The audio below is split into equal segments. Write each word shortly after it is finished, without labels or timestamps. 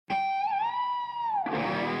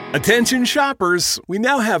Attention shoppers, we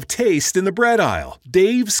now have taste in the bread aisle.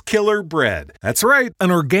 Dave's Killer Bread. That's right,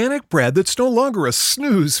 an organic bread that's no longer a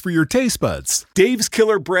snooze for your taste buds. Dave's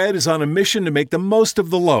Killer Bread is on a mission to make the most of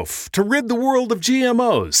the loaf, to rid the world of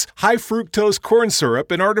GMOs, high fructose corn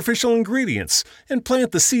syrup, and artificial ingredients, and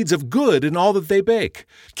plant the seeds of good in all that they bake.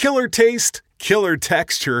 Killer taste, killer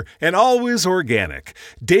texture, and always organic.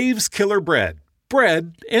 Dave's Killer Bread.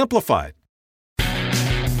 Bread amplified.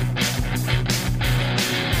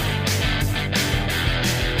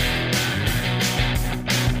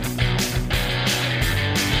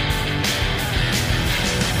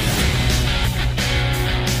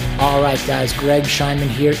 All right, guys, Greg Scheinman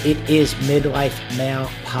here. It is Midlife Male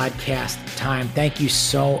Podcast time. Thank you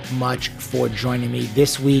so much for joining me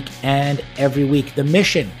this week and every week. The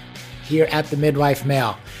mission here at the Midlife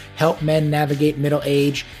Male, help men navigate middle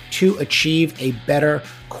age to achieve a better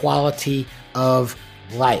quality of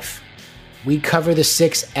life. We cover the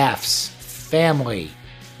 6 F's: family,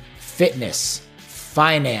 fitness,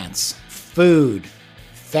 finance, food,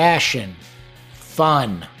 fashion,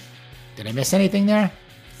 fun. Did I miss anything there?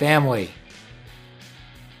 Family,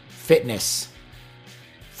 fitness,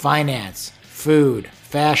 finance, food,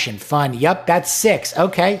 fashion, fun. Yep, that's 6.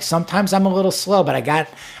 Okay, sometimes I'm a little slow, but I got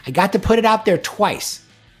to put it out there twice.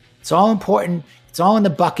 It's all important. It's all in the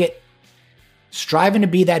bucket. Striving to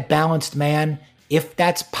be that balanced man, if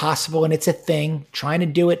that's possible and it's a thing, trying to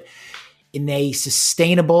do it in a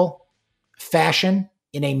sustainable fashion,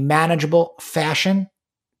 in a manageable fashion,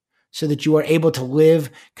 so that you are able to live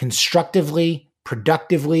constructively,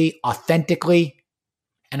 productively, authentically,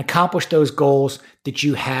 and accomplish those goals that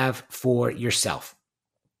you have for yourself.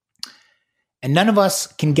 And none of us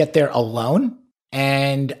can get there alone.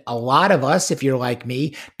 And a lot of us, if you're like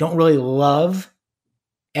me, don't really love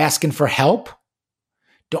asking for help,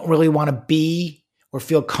 don't really want to be or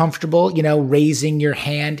feel comfortable, raising your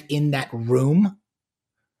hand in that room,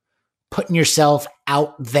 putting yourself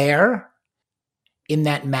out there in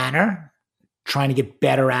that manner, trying to get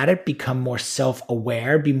better at it, become more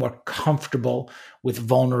self-aware, be more comfortable with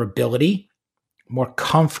vulnerability, more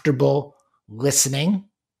comfortable listening,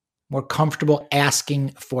 more comfortable asking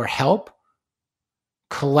for help,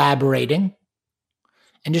 collaborating,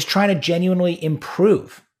 and just trying to genuinely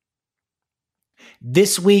improve.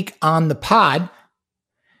 This week on the pod,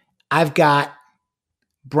 I've got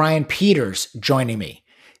Brian Peters joining me,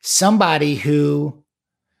 somebody who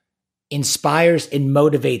inspires and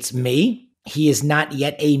motivates me. He is not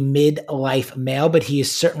yet a midlife male, but he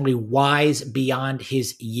is certainly wise beyond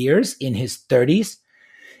his years, in his 30s.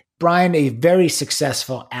 Brian, a very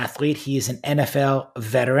successful athlete. He is an NFL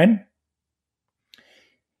veteran.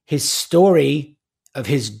 His story of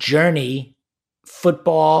his journey,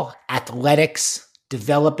 football, athletics,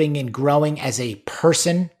 developing and growing as a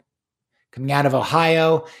person, coming out of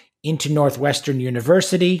Ohio into Northwestern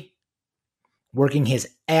University, working his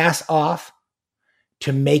ass off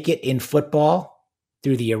to make it in football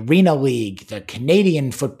through the Arena League, the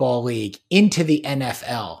Canadian Football League, into the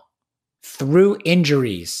NFL, through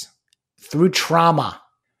injuries, through trauma,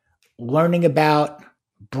 learning about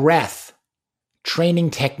breath, training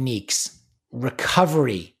techniques,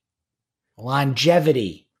 recovery,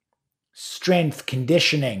 longevity, strength,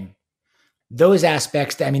 conditioning, those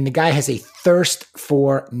aspects. The guy has a thirst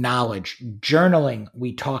for knowledge. Journaling,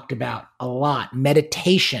 we talked about a lot.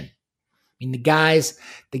 Meditation. The guy's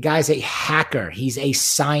a hacker. He's a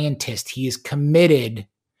scientist. He is committed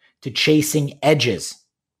to chasing edges.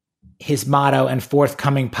 His motto and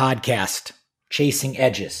forthcoming podcast, Chasing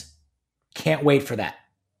Edges. Can't wait for that.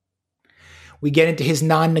 We get into his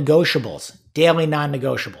non-negotiables, daily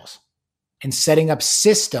non-negotiables, and setting up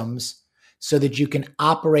systems so that you can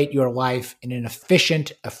operate your life in an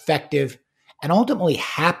efficient, effective, and ultimately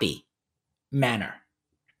happy manner.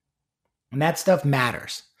 And that stuff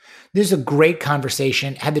matters. This is a great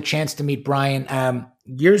conversation. I had the chance to meet Brian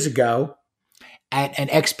years ago at an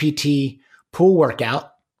XPT pool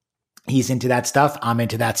workout. He's into that stuff. I'm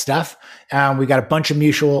into that stuff. We got a bunch of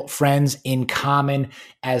mutual friends in common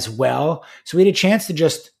as well. So we had a chance to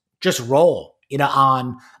just roll,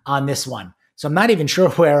 on this one. So I'm not even sure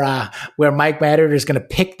where Mike, my editor, is going to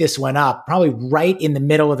pick this one up. Probably right in the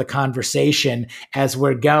middle of the conversation as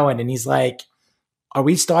we're going. And he's like, "Are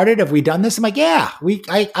we started? Have we done this?" I'm like, "Yeah,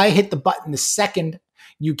 I hit the button the second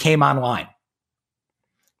you came online,"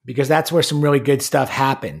 because that's where some really good stuff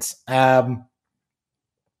happens. And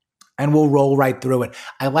we'll roll right through it.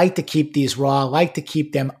 I like to keep these raw. I like to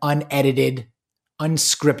keep them unedited,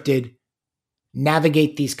 unscripted,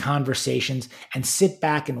 navigate these conversations and sit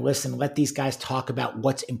back and listen. Let these guys talk about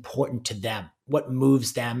what's important to them, what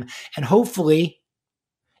moves them, and hopefully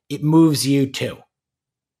it moves you too.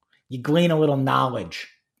 You glean a little knowledge,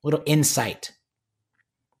 a little insight.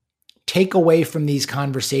 Take away from these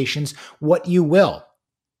conversations what you will.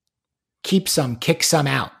 Keep some, kick some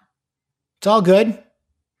out. It's all good.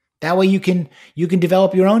 That way you can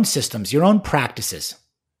develop your own systems, your own practices.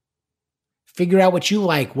 Figure out what you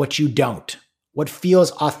like, what you don't, what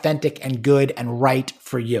feels authentic and good and right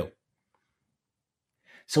for you.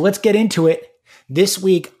 So let's get into it this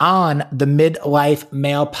week on the Midlife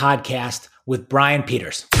Male Podcast with Brian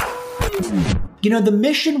Peters. The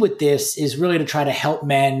mission with this is really to try to help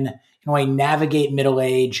men navigate middle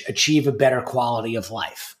age, achieve a better quality of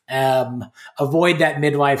life, avoid that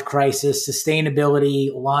midlife crisis,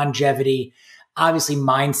 sustainability, longevity. Obviously,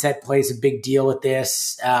 mindset plays a big deal with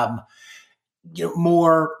this.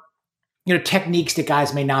 More techniques that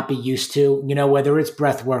guys may not be used to, whether it's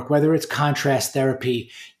breath work, whether it's contrast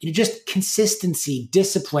therapy, just consistency,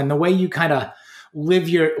 discipline, the way you kind of live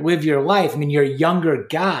your life. I mean, you're a younger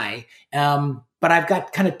guy, but I've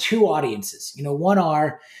got kind of two audiences. One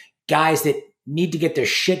are guys that need to get their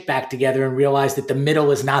shit back together and realize that the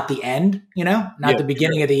middle is not the end, not the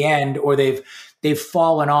beginning of the end, or they've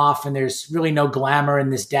fallen off and there's really no glamour in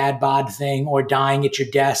this dad bod thing, or dying at your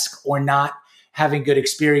desk, or not having good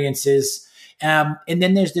experiences. And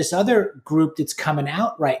then there's this other group that's coming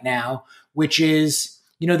out right now, which is,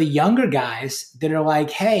 the younger guys that are like,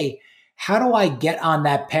 hey, how do I get on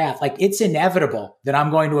that path? Like, it's inevitable that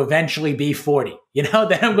I'm going to eventually be 40,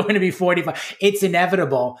 that I'm going to be 45. It's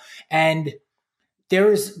inevitable. And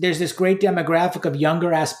there's this great demographic of younger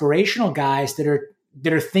aspirational guys that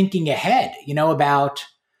are thinking ahead, about,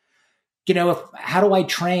 how do I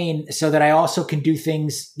train so that I also can do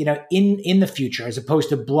things, in the future, as opposed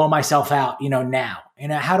to blow myself out, now,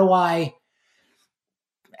 how do I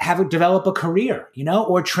develop a career,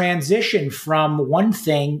 or transition from one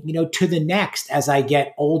thing, to the next as I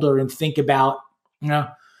get older and think about,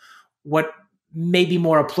 what may be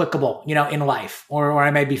more applicable, in life, or I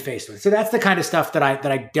may be faced with. So that's the kind of stuff that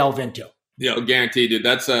I delve into. Yeah, guaranteed, dude.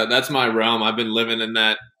 That's my realm. I've been living in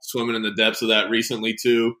that, swimming in the depths of that recently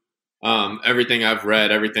too. Everything I've read,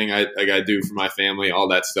 everything I do for my family, all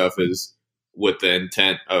that stuff is with the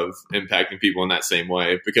intent of impacting people in that same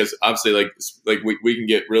way. Because obviously, like we can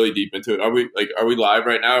get really deep into it. Are we live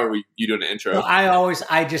right now? Or are you doing an intro? Well, I always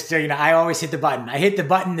hit the button. I hit the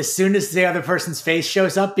button as soon as the other person's face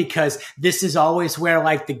shows up, because this is always where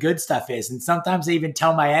like the good stuff is. And sometimes I even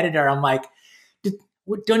tell my editor, I'm like,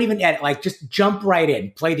 don't even edit, like just jump right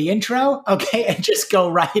in, play the intro. Okay. And just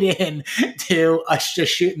go right in to us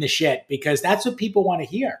just shooting the shit, because that's what people want to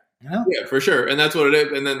hear. Yeah, for sure. And that's what it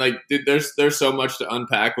is. And then dude, there's so much to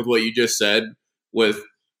unpack with what you just said, with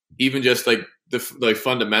even just like the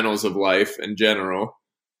fundamentals of life in general.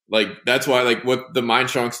 Like, that's why, like, what the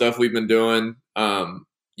MindStrong stuff we've been doing,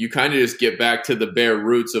 you kind of just get back to the bare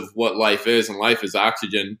roots of what life is. And life is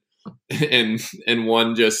oxygen in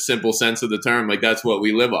one just simple sense of the term. Like, that's what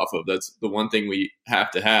we live off of. That's the one thing we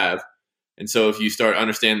have to have. And so if you start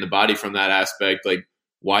understanding the body from that aspect, like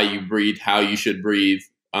why you breathe, how you should breathe,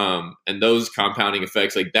 and those compounding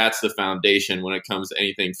effects, like that's the foundation when it comes to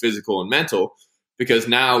anything physical and mental. Because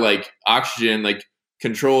now, like, oxygen, like,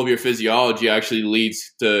 control of your physiology actually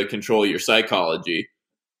leads to control of your psychology.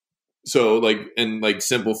 So, like, in like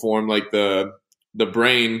simple form, like the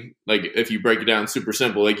brain, like if you break it down super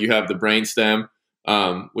simple, like you have the brain stem,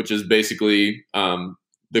 which is basically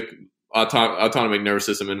the autonomic nervous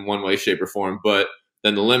system in one way, shape, or form. But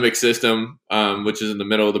then the limbic system, which is in the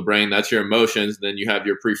middle of the brain, that's your emotions. Then you have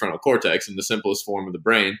your prefrontal cortex in the simplest form of the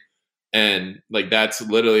brain. And like, that's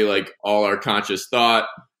literally like all our conscious thought,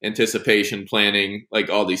 anticipation, planning, like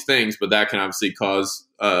all these things. But that can obviously cause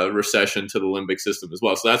recession to the limbic system as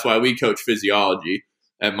well. So that's why we coach physiology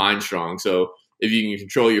at MindStrong. So if you can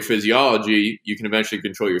control your physiology, you can eventually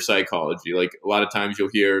control your psychology. Like, a lot of times you'll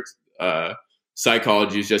hear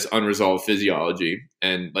psychology is just unresolved physiology.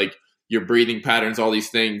 And like, your breathing patterns, all these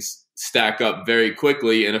things stack up very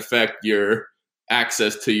quickly and affect your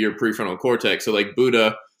access to your prefrontal cortex. So like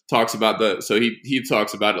Buddha talks about he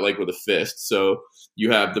talks about it like with a fist. So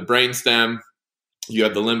you have the brainstem, you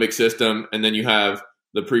have the limbic system, and then you have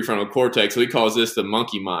the prefrontal cortex. So he calls this the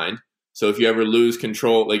monkey mind. So if you ever lose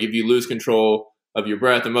control, like if you lose control of your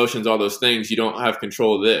breath, emotions, all those things, you don't have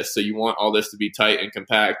control of this. So you want all this to be tight and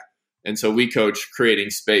compact. And so we coach creating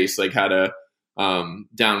space, like how to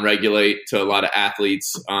down regulate to a lot of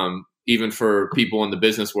athletes. Even for people in the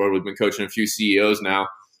business world, we've been coaching a few CEOs now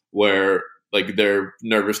where like they're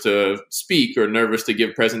nervous to speak or nervous to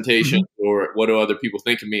give presentations, or what do other people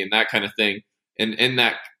think of me, and that kind of thing. And in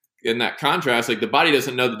that contrast, like the body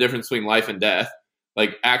doesn't know the difference between life and death,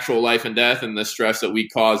 like actual life and death, and the stress that we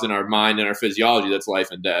cause in our mind and our physiology, that's life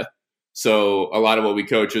and death. So a lot of what we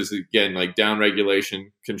coach is, again, like down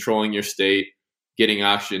regulation, controlling your state, getting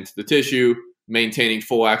oxygen to the tissue, maintaining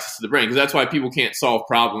full access to the brain. Because that's why people can't solve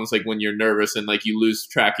problems like when you're nervous and like you lose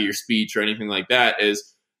track of your speech or anything like that,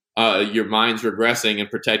 is your mind's regressing and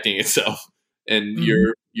protecting itself. And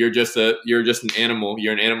you're just an animal.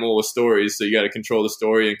 You're an animal with stories. So you got to control the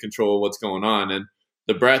story and control what's going on. And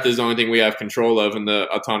the breath is the only thing we have control of in the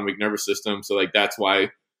autonomic nervous system. So like that's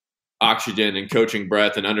why oxygen and coaching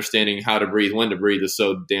breath and understanding how to breathe, when to breathe is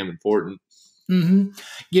so damn important. Mm-hmm.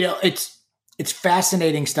 You know, it's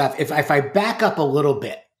fascinating stuff. If I back up a little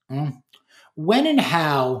bit, when and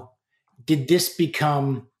how did this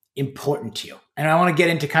become important to you? And I want to get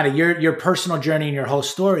into kind of your personal journey and your whole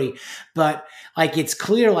story, but like, it's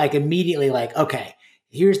clear, like immediately, like, okay,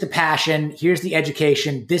 here's the passion, here's the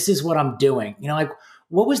education, this is what I'm doing. You know, like,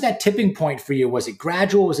 what was that tipping point for you? Was it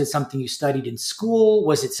gradual? Was it something you studied in school?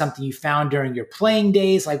 Was it something you found during your playing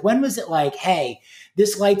days? Like, when was it like, hey,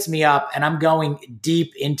 this lights me up and I'm going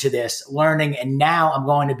deep into this learning, and now I'm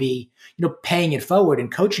going to be, you know, paying it forward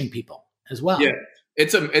and coaching people as well? Yeah,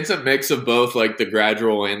 it's a mix of both, like the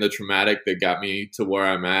gradual and the traumatic that got me to where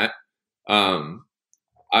I'm at.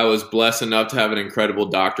 I was blessed enough to have an incredible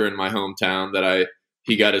doctor in my hometown that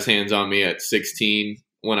he got his hands on me at 16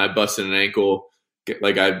 when I busted an ankle.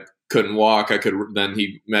 Like I couldn't walk. Then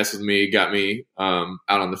he messed with me, got me out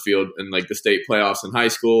on the field in like the state playoffs in high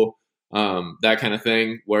school, that kind of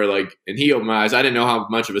thing, where like, and he opened my eyes. I didn't know how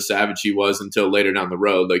much of a savage he was until later down the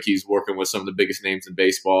road. Like he's working with some of the biggest names in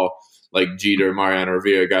baseball, like Jeter, Mariano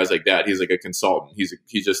Rivera, guys like that. He's like a consultant.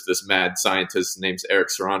 He's just this mad scientist. His name's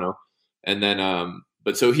Eric Serrano. And then,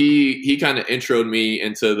 but so he kind of introed me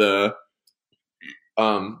into the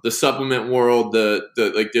supplement world, the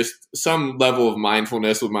like just some level of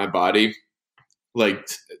mindfulness with my body. Like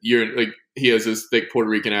he has this thick Puerto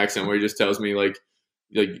Rican accent where he just tells me like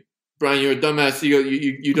Brian, you're a dumbass.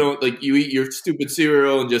 You don't like, you eat your stupid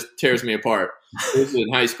cereal, and just tears me apart. This is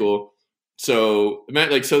in high school. So it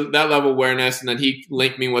meant like, so that level of awareness. And then he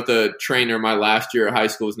linked me with a trainer my last year of high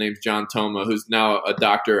school. His name's John Toma, who's now a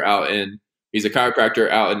doctor he's a chiropractor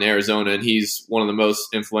out in Arizona, and he's one of the most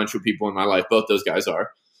influential people in my life. Both those guys are.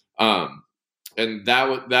 And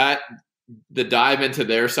the dive into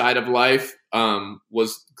their side of life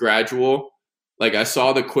was gradual. Like I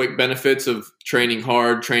saw the quick benefits of training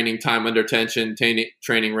hard, training time under tension,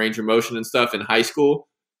 training range of motion and stuff in high school.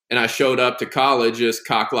 And I showed up to college just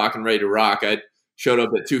cock, lock, and ready to rock. I showed up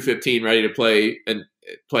at 2:15 ready to play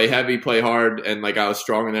heavy, play hard. And like I was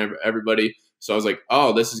stronger than everybody. So I was like,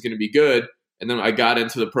 oh, this is going to be good. And then I got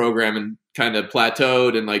into the program and kind of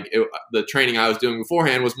plateaued, and like the training I was doing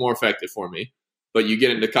beforehand was more effective for me. But you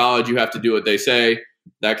get into college, you have to do what they say,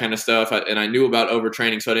 that kind of stuff. And I knew about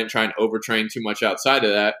overtraining, so I didn't try and overtrain too much outside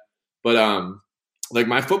of that. But like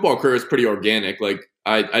my football career is pretty organic. Like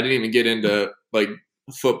I didn't even get into like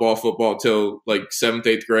football till like 7th,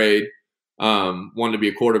 8th grade. Wanted to be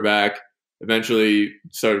a quarterback. Eventually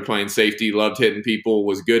started playing safety, loved hitting people,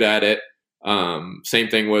 was good at it. Same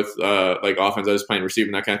thing with like offense. I was playing receiver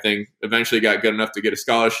and that kind of thing. Eventually got good enough to get a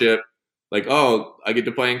scholarship. Like, oh, I get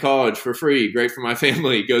to play in college for free. Great for my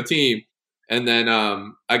family. Go team. And then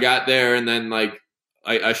I got there, and then like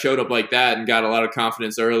I showed up like that and got a lot of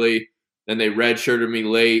confidence early. Then they redshirted me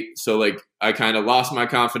late. So like I kind of lost my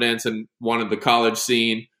confidence and wanted the college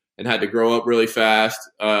scene and had to grow up really fast.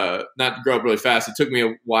 Not grow up really fast. It took me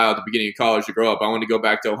a while at the beginning of college to grow up. I wanted to go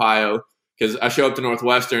back to Ohio, because I show up to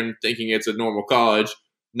Northwestern thinking it's a normal college.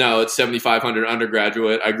 No, it's 7,500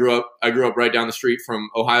 undergraduate. I grew up right down the street from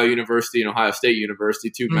Ohio University and Ohio State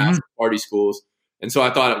University, two massive party schools. And so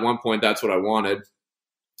I thought at one point that's what I wanted.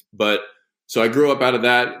 But so I grew up out of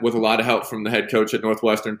that with a lot of help from the head coach at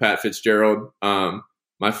Northwestern, Pat Fitzgerald.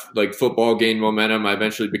 My like football gained momentum. I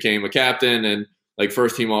eventually became a captain and like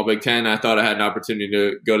first team All Big Ten. I thought I had an opportunity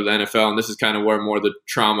to go to the NFL. And this is kind of where more of the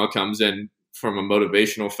trauma comes in from a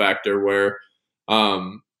motivational factor, where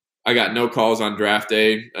I got no calls on draft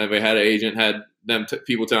day. I had an agent, had them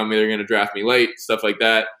people telling me they're going to draft me late, stuff like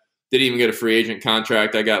that. Didn't even get a free agent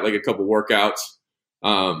contract. I got like a couple workouts,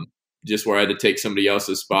 just where I had to take somebody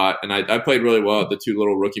else's spot. And I played really well at the 2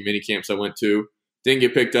 little rookie mini camps I went to. Didn't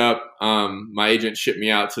get picked up. My agent shipped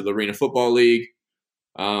me out to the Arena Football League.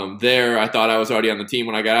 There, I thought I was already on the team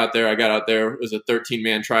when I got out there. It was a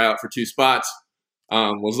 13-man tryout for 2 spots.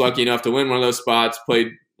 Was lucky enough to win one of those spots,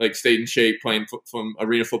 stayed in shape playing from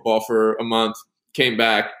arena football for a month, came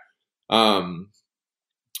back. My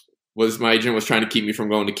agent was trying to keep me from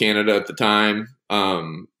going to Canada at the time.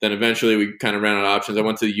 Then eventually we kind of ran out of options. I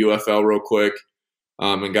went to the UFL real quick,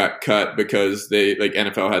 and got cut because they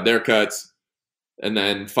NFL had their cuts. And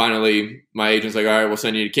then finally, my agent's like, all right, we'll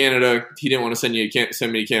send you to Canada. He didn't want to send me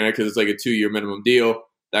to Canada because it's like a 2-year minimum deal,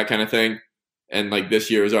 that kind of thing. And like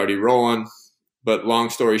this year is already rolling. But long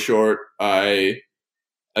story short, I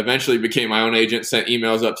eventually became my own agent, sent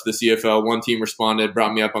emails up to the CFL. One team responded,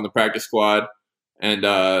 brought me up on the practice squad. And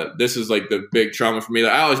this is like the big trauma for me.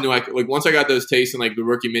 Like, I always knew I could, like, once I got those tastes in like the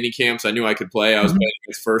rookie mini camps, I knew I could play. I was playing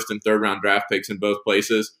against first and third round draft picks in both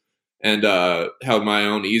places, and held my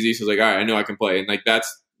own easy. So I was like, all right, I know I can play. And like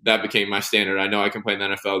that became my standard. I know I can play in the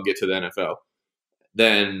NFL, get to the NFL.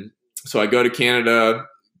 Then so I go to Canada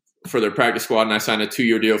for their practice squad, and I signed a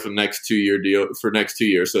 2-year deal for the next 2-year deal for next 2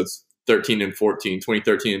 years. So it's 13 and 14,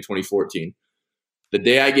 2013 and 2014. The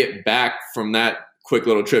day I get back from that quick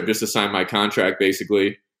little trip just to sign my contract,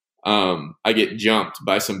 basically, I get jumped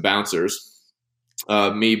by some bouncers.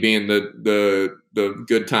 Me being the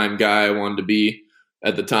good time guy I wanted to be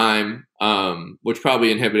at the time, which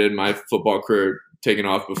probably inhibited my football career taking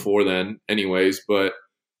off before then anyways. But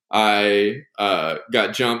I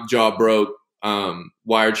got jumped, jaw broke,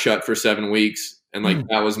 wired shut for 7 weeks. And like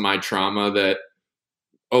that was my trauma that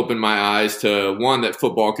opened my eyes to, one, that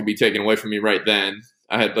football could be taken away from me right then.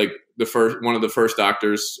 I had like one of the first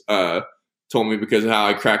doctors told me because of how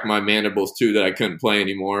I cracked my mandibles too that I couldn't play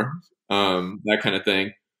anymore, that kind of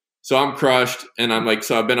thing. So I'm crushed, and I'm like,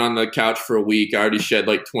 so I've been on the couch for a week. I already shed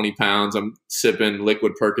like 20 pounds. I'm sipping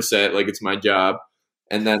liquid Percocet like it's my job.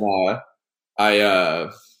 And then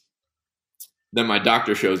then my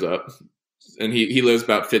doctor shows up, and he lives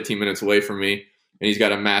about 15 minutes away from me, and he's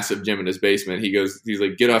got a massive gym in his basement. He's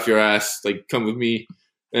like, get off your ass, like come with me.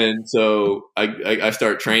 And so I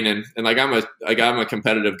start training, and like I'm a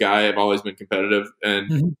competitive guy. I've always been competitive,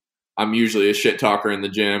 and I'm usually a shit talker in the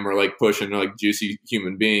gym or like pushing like juicy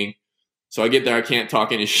human being. So I get there, I can't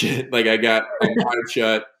talk any shit. Like I'm wired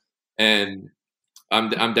shut, and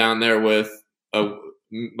I'm down there with a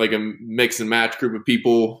mix and match group of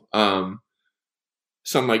people.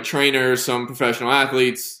 Some like trainers, some professional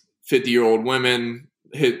athletes, 50-year-old women,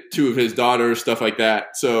 hit 2 of his daughters, stuff like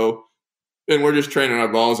that. So, and we're just training our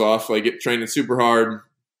balls off, like training super hard,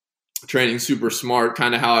 training super smart,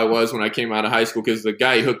 kind of how I was when I came out of high school, because the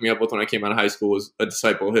guy he hooked me up with when I came out of high school was a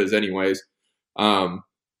disciple of his anyways.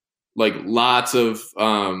 Like lots of,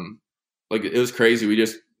 like it was crazy. We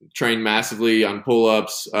just trained massively on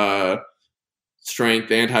pull-ups, strength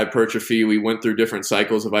and hypertrophy. We went through different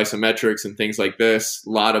cycles of isometrics and things like this. A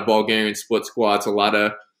lot of Bulgarian split squats, a lot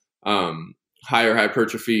of higher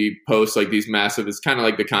hypertrophy posts, like these massive. It's kind of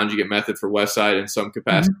like the conjugate method for West Side in some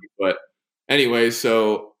capacity. But anyway,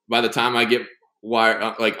 so by the time I get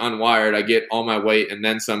unwired, I get all my weight and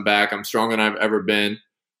then some back. I'm stronger than I've ever been.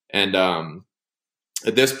 And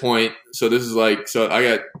at this point, so this is like, so I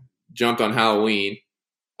got jumped on Halloween.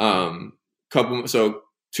 2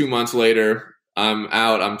 months later, I'm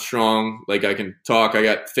out, I'm strong, like I can talk, I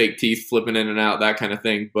got fake teeth flipping in and out, that kind of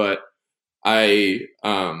thing. But I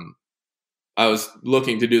was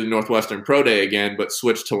looking to do the Northwestern Pro Day again, but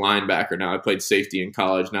switched to linebacker. Now I played safety in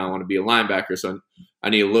college. Now I want to be a linebacker. So I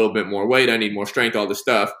need a little bit more weight. I need more strength, all this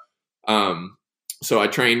stuff. So I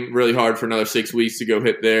trained really hard for another 6 weeks to go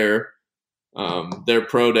hit their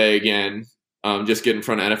Pro Day again. Just get in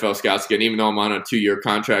front of NFL scouts again, even though I'm on a 2-year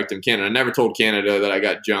contract in Canada. I never told Canada that I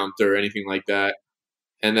got jumped or anything like that.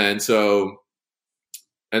 And then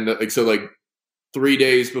like 3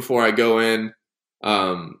 days before I go in,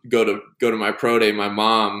 go to my pro day, my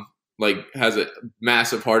mom like has a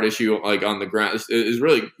massive heart issue, like on the ground.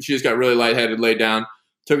 She just got really lightheaded, laid down,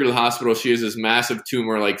 took her to the hospital. She has this massive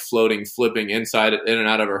tumor, like flipping in and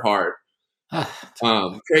out of her heart.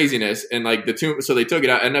 Craziness. And like the tumor, so they took it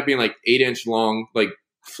out, ended up being like 8-inch long, like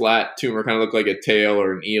flat tumor, kind of looked like a tail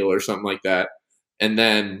or an eel or something like that. And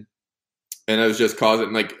it was just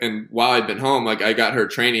causing and while I'd been home, like I got her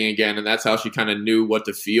training again, and that's how she kind of knew what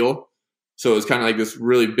to feel. So it was kind of like this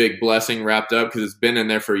really big blessing wrapped up, because it's been in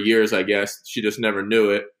there for years, I guess. She just never knew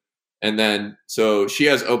it. And then, so she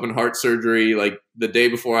has open heart surgery like the day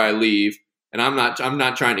before I leave, and I'm not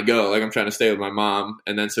trying to go. Like I'm trying to stay with my mom.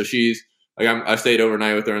 And then, so she's like, I stayed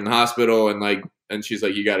overnight with her in the hospital, and she's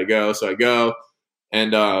like, you got to go. So I go,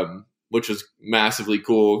 and, which was massively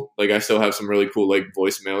cool. Like I still have some really cool like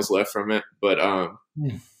voicemails left from it, but,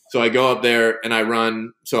 so I go up there and I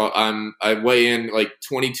run. So I weigh in like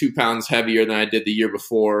 22 pounds heavier than I did the year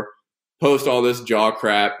before, post all this jaw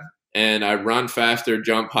crap, and I run faster,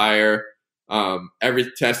 jump higher,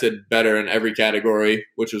 tested better in every category,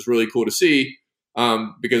 which was really cool to see,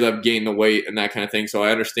 because I've gained the weight and that kind of thing. So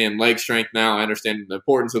I understand leg strength now. I understand the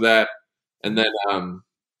importance of that. And then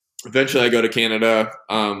eventually I go to Canada,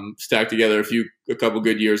 stack together a couple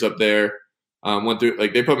good years up there. Went through,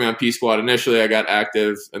 like, they put me on P squad initially. I got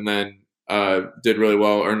active and then did really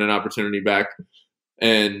well, earned an opportunity back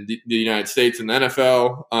in the United States in the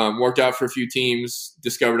NFL. Worked out for a few teams,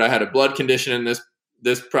 discovered I had a blood condition in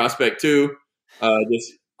this prospect too.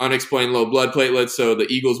 Just unexplained low blood platelets, so the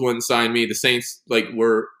Eagles wouldn't sign me. The Saints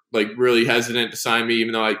were really hesitant to sign me,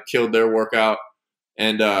 even though I killed their workout.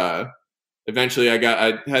 And eventually,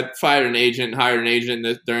 I had hired an agent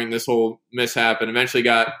during this whole mishap, and eventually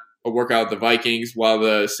got a workout with the Vikings while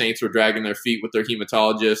the Saints were dragging their feet with their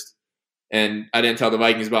hematologist. And I didn't tell the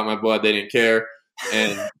Vikings about my blood; they didn't care.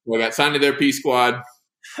 And I got signed to their P squad.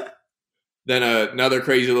 Then another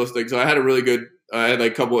crazy little thing. So I had a really good. I had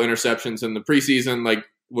like a couple interceptions in the preseason.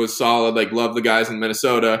 Was solid. Loved the guys in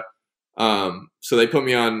Minnesota. So they put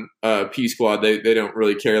me on P squad. They don't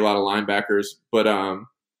really carry a lot of linebackers, but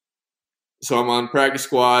so I'm on practice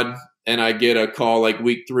squad, and I get a call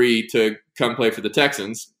week 3 to come play for the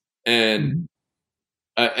Texans, and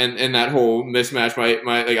and that whole mismatch.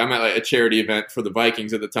 I'm at a charity event for the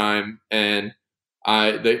Vikings at the time, and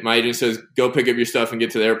my agent says, "Go pick up your stuff and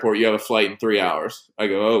get to the airport. You have a flight in 3 hours." I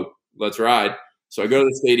go, "Oh, let's ride." So I go to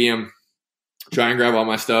the stadium, try and grab all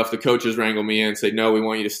my stuff. The coaches wrangle me in and say, "No, we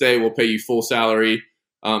want you to stay. We'll pay you full salary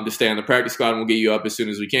to stay on the practice squad, and we'll get you up as soon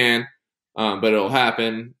as we can. But it'll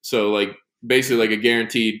happen." So basically a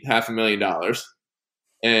guaranteed $500,000.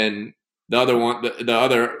 And the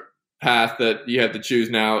other path that you have to choose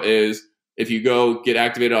now is if you go get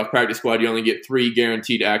activated off practice squad, you only get 3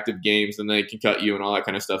 guaranteed active games, and they can cut you and all that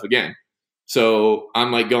kind of stuff again. So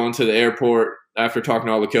I'm going to the airport after talking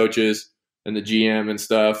to all the coaches and the GM and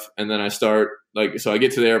stuff. And then I start so I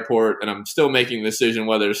get to the airport, and I'm still making the decision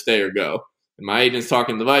whether to stay or go. And my agent's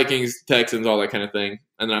talking to the Vikings, Texans, all that kind of thing.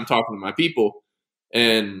 And then I'm talking to my people,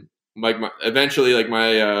 and eventually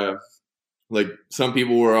some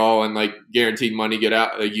people were all in guaranteed money, get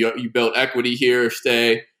out. You build equity here,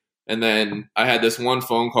 stay. And then I had this one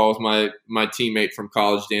phone call with my teammate from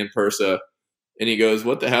college, Dan Persa. And he goes,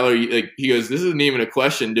 "What the hell are you?" He goes, "This isn't even a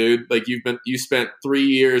question, dude. You spent 3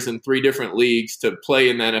 years in 3 different leagues to play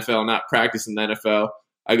in the NFL, not practice in the NFL."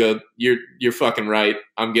 I go, "You're fucking right."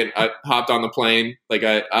 I hopped on the plane.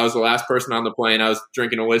 I was the last person on the plane. I was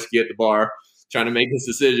drinking a whiskey at the bar, trying to make this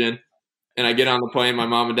decision. And I get on the plane. My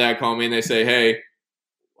mom and dad call me and they say, "Hey,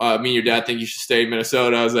 me and your dad think you should stay in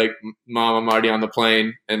Minnesota." I was like, "Mom, I'm already on the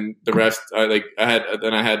plane." And the rest, I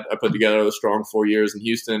put together a strong 4 years in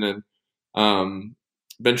Houston, and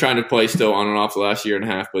been trying to play still on and off the last year and a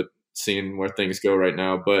half, but seeing where things go right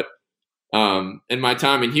now. But in my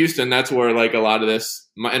time in Houston, that's where a lot of this,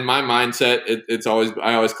 in my mindset,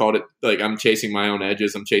 I always called it I'm chasing my own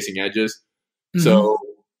edges. I'm chasing edges. Mm-hmm. So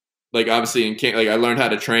obviously I learned how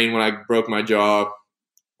to train when I broke my jaw.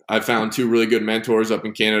 I found 2 really good mentors up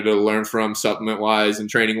in Canada to learn from, supplement wise and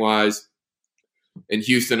training wise. In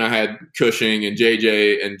Houston, I had Cushing and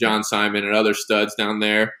JJ and John Simon and other studs down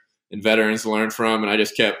there and veterans to learn from. And I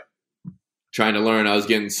just kept trying to learn. I was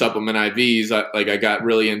getting supplement IVs. I got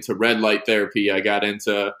really into red light therapy. I got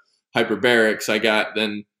into hyperbarics.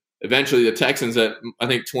 Then eventually the Texans at, I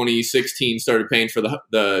think 2016, started paying for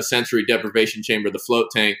the sensory deprivation chamber, the float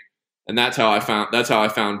tank. And that's how I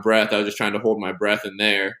found breath. I was just trying to hold my breath in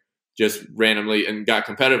there just randomly and got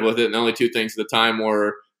competitive with it. And the only 2 things at the time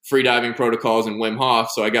were free diving protocols and Wim Hof.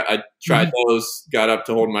 So I tried those, got up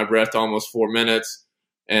to hold my breath to almost 4 minutes,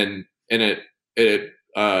 and it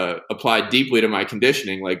applied deeply to my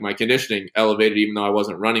conditioning. My conditioning elevated even though I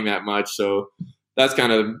wasn't running that much. So that's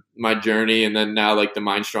kind of my journey. And then now the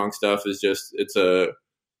MindStrong stuff is just,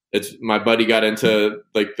 it's my buddy got into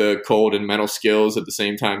the cold and mental skills at the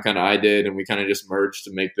same time kind of I did, and we kind of just merged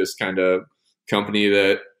to make this kind of company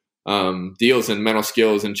that deals in mental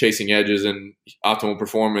skills and chasing edges and optimal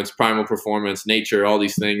performance, primal performance, nature, all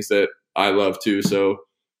these things that I love too. So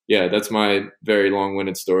yeah, that's my very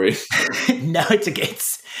long-winded story. No,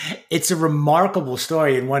 it's a remarkable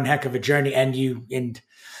story and one heck of a journey. And you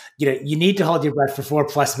need to hold your breath for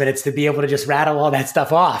 4+ minutes to be able to just rattle all that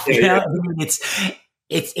stuff off. Yeah.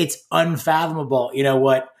 It's unfathomable.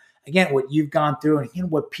 What you've gone through, and again,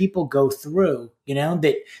 what people go through,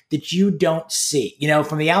 that you don't see,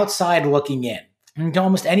 from the outside looking in into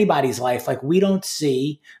almost anybody's life. We don't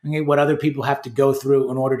see what other people have to go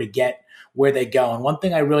through in order to get where they go. And one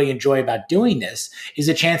thing I really enjoy about doing this is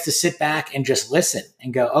a chance to sit back and just listen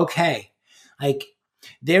and go, okay,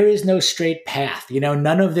 there is no straight path.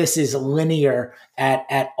 None of this is linear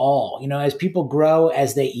at all. As people grow,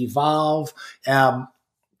 as they evolve,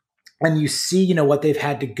 and you see, what they've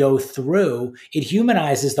had to go through, it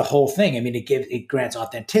humanizes the whole thing. It grants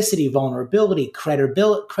authenticity, vulnerability,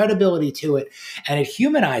 credibility to it, and it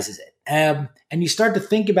humanizes it. And you start to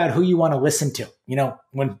think about who you want to listen to,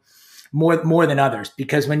 when more than others,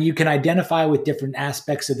 because when you can identify with different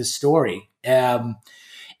aspects of the story and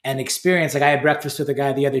experience, like I had breakfast with a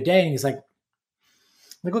guy the other day and he's like,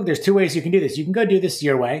 look, there's two ways you can do this. You can go do this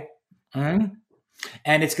your way. And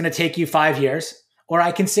it's going to take you 5 years, or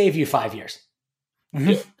I can save you 5 years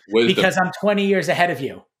because I'm 20 years ahead of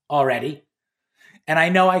you already. And I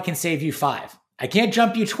know I can save you 5. I can't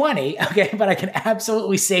jump you 20, okay, but I can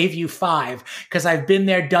absolutely save you 5 because I've been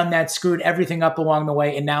there, done that, screwed everything up along the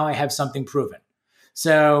way, and now I have something proven.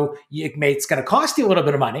 So it's going to cost you a little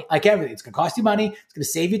bit of money, like everything. It's going to cost you money. It's going to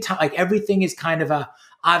save you time. Like everything is kind of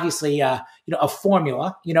obviously a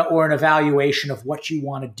formula, or an evaluation of what you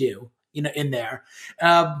want to do, in there.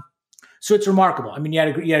 So it's remarkable. I mean, you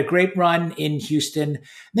had a great run in Houston.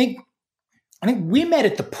 I think we met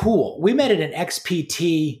at the pool. We met at an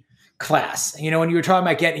XPT class. When you were talking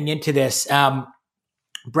about getting into this,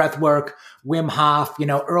 breath work, Wim Hof,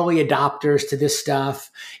 early adopters to this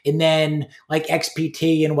stuff. And then like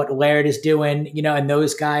XPT and what Laird is doing, and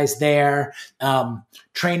those guys there,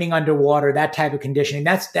 training underwater, that type of conditioning.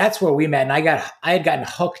 That's where we met. And I had gotten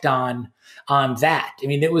hooked on that. I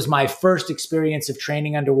mean, it was my first experience of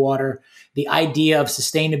training underwater, the idea of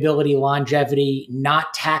sustainability, longevity,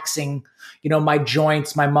 not taxing, my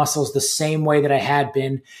joints, my muscles the same way that I had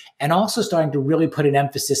been, and also starting to really put an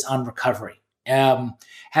emphasis on recovery.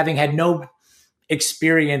 Having had no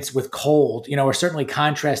experience with cold, or certainly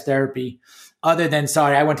contrast therapy, other than,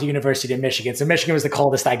 I went to University of Michigan. So Michigan was the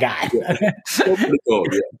coldest I got. Yeah. Pretty cold,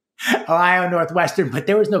 yeah. Ohio, Northwestern, but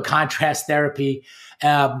there was no contrast therapy,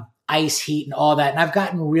 ice, heat, and all that. And I've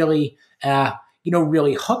gotten really,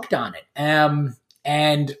 really hooked on it.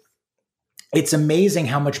 And it's amazing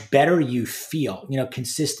how much better you feel,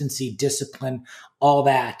 consistency, discipline, all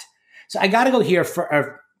that. So I got to go here for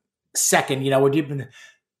a second, you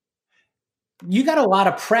got a lot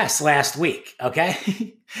of press last week.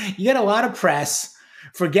 Okay. You got a lot of press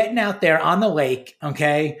for getting out there on the lake.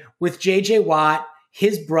 Okay. With JJ Watt,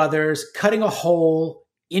 his brothers, cutting a hole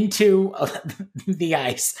into the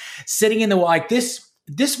ice, sitting in the, like this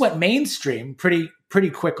went mainstream pretty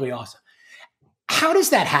quickly also. How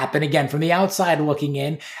does that happen? Again, from the outside looking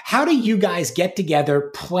in, how do you guys get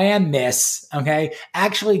together, plan this, okay,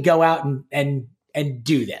 actually go out and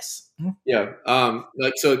do this? Yeah.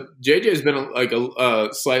 So JJ has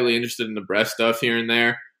been slightly interested in the breast stuff here and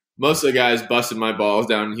there. Most of the guys busted my balls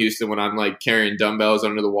down in Houston when I'm like carrying dumbbells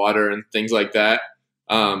under the water and things like that.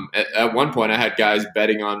 At one point I had guys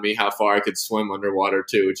betting on me how far I could swim underwater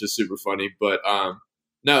too, which is super funny. But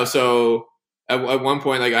no, so at one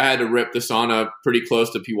point, like I had to rip the sauna pretty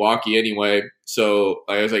close to Pewaukee anyway. So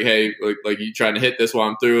I was like, hey, like you trying to hit this while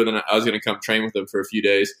I'm through? And then I was going to come train with them for a few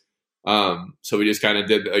days. So we just kind of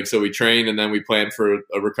did so we trained and then we planned for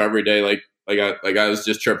a recovery day. Like I was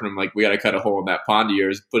just chirping them, like, we got to cut a hole in that pond of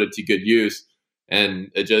yours, put it to good use. And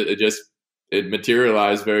it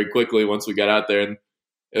materialized very quickly once we got out there. And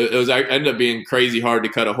it ended up being crazy hard to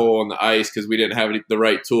cut a hole in the ice because we didn't have the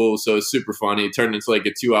right tools. So it was super funny. It turned into like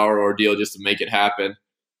a 2-hour ordeal just to make it happen.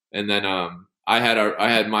 And then I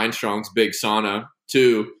had MindStrong's big sauna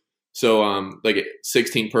too. So like a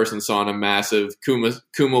 16-person sauna, massive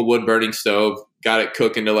Kuma wood burning stove, got it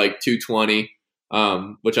cooking to like 220,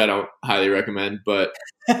 which I don't highly recommend, but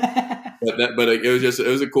it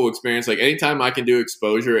was a cool experience. Like anytime I can do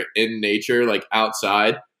exposure in nature, like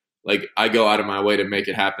outside, like I go out of my way to make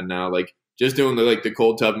it happen now. Like just doing the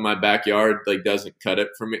cold tub in my backyard, like doesn't cut it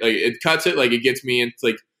for me. Like it cuts it, like it gets me into,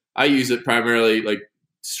 like I use it primarily like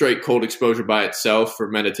straight cold exposure by itself for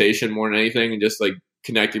meditation more than anything, and just like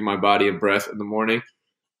connecting my body and breath in the morning.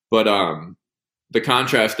 But the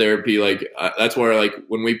contrast therapy, like that's where, like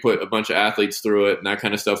when we put a bunch of athletes through it and that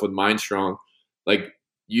kind of stuff with MindStrong, like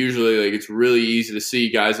usually like it's really easy to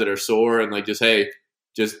see guys that are sore and like just, hey,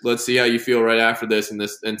 just let's see how you feel right after this and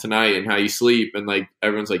tonight and how you sleep. And like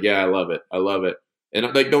everyone's like, yeah, I love it.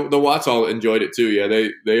 And like the Watts all enjoyed it too. Yeah,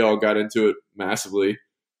 they all got into it massively.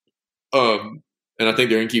 And I think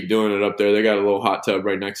they're gonna keep doing it up there. They got a little hot tub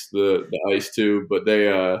right next to the ice too. But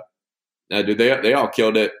they all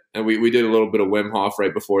killed it. And we did a little bit of Wim Hof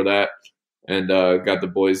right before that, and got the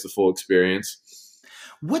boys the full experience.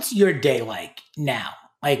 What's your day like now?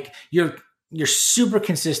 Like you're super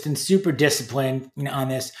consistent, super disciplined, on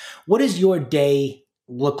this. What does your day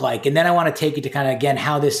look like? And then I want to take you to kind of, again,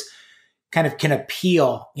 how this kind of can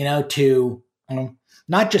appeal, to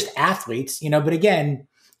not just athletes, but again,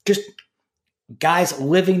 just guys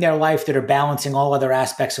living their life that are balancing all other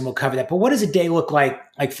aspects, and we'll cover that. But what does a day look like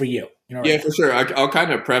for you? Yeah, for sure. I'll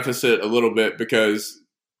kind of preface it a little bit because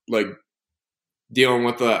like dealing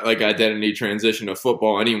with the like identity transition of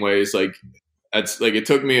football anyways, like that's like it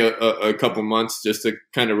took me a couple months just to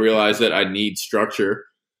kind of realize that I need structure.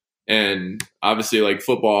 And obviously like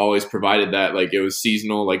football always provided that. Like it was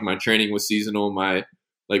seasonal, like my training was seasonal, my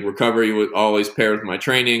like recovery would always pair with my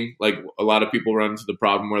training. Like a lot of people run into the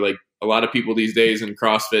problem where like a lot of people these days in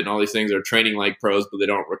CrossFit and all these things are training like pros, but they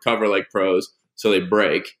don't recover like pros, so they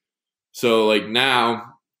break. So like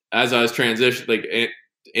now, as I was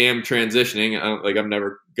am transitioning, like I'm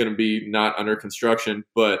never gonna be not under construction,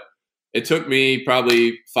 but it took me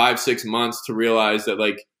probably 5-6 months to realize that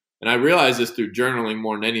like, and I realized this through journaling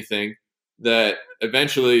more than anything, that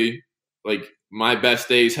eventually like my best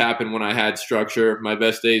days happen when I had structure. My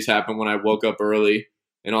best days happen when I woke up early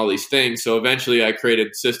and all these things. So eventually I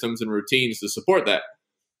created systems and routines to support that.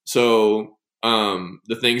 So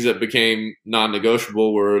the things that became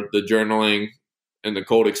non-negotiable were the journaling and the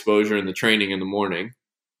cold exposure and the training in the morning.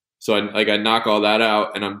 So I knock all that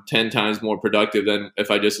out and I'm 10 times more productive than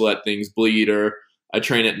if I just let things bleed, or I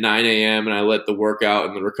train at 9 a.m. and I let the workout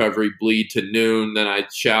and the recovery bleed to noon. Then I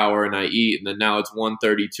shower and I eat. And then now it's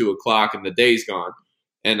 1:30, 2 o'clock and the day's gone.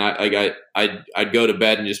 And I'd go to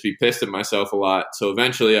bed and just be pissed at myself a lot. So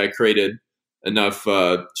eventually I created enough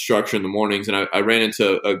structure in the mornings. And I ran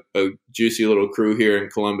into a juicy little crew here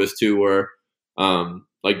in Columbus too, where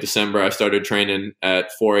like December, I started training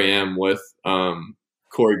at 4 a.m. with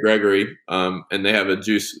Corey Gregory. And they have a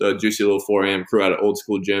juicy little 4 a.m. crew out of Old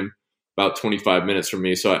School Gym, about 25 minutes from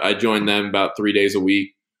me. So I joined them about 3 days a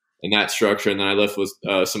week in that structure. And then I lift with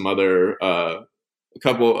some other,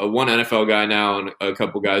 one NFL guy now and a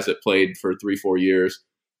couple guys that played for 3-4 years.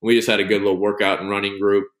 We just had a good little workout and running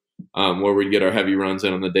group where we'd get our heavy runs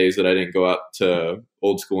in on the days that I didn't go out to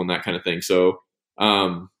Old School and that kind of thing. So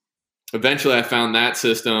eventually I found that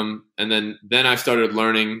system. And then I started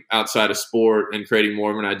learning outside of sport and creating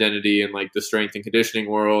more of an identity in like the strength and conditioning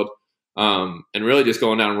world. And really just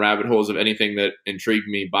going down rabbit holes of anything that intrigued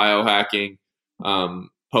me, biohacking,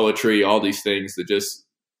 poetry, all these things that just,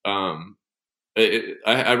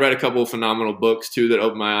 I read a couple of phenomenal books too that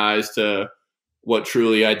opened my eyes to what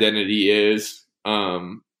truly identity is,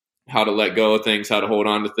 how to let go of things, how to hold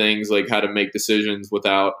on to things, like how to make decisions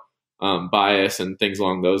without bias and things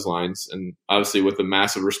along those lines. And obviously with a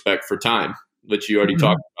massive respect for time, which you already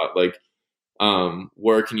talked about, like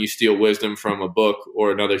where can you steal wisdom from a book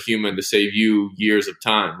or another human to save you years of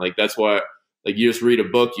time? Like that's why, like you just read a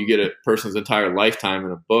book, you get a person's entire lifetime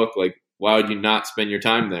in a book. Like why would you not spend your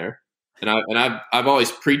time there? And I've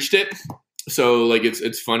always preached it. So like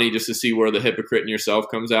it's funny just to see where the hypocrite in yourself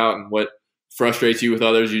comes out and what frustrates you with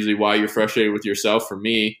others, usually why you're frustrated with yourself. For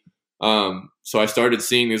me, so I started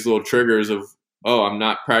seeing these little triggers of, oh, I'm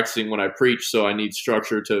not practicing what I preach, so I need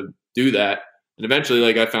structure to do that. And eventually,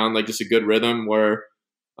 like I found like just a good rhythm where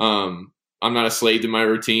I'm not a slave to my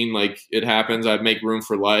routine. Like it happens, I make room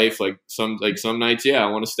for life. Like some nights, yeah,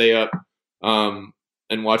 I want to stay up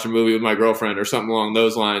and watch a movie with my girlfriend or something along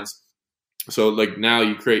those lines. So like now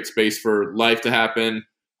you create space for life to happen.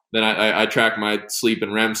 Then I track my sleep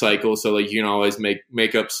and REM cycle. So like you can always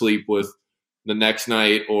make up sleep with the next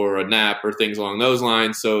night or a nap or things along those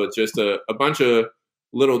lines. So it's just a bunch of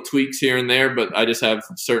little tweaks here and there, but I just have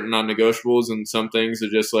certain non-negotiables, and some things are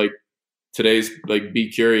just like today's like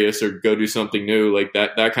be curious or go do something new. Like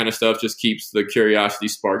that kind of stuff just keeps the curiosity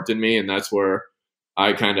sparked in me. And that's where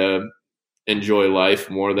I kind of enjoy life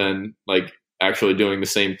more than like actually doing the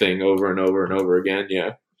same thing over and over and over again.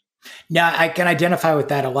 Yeah. Now I can identify with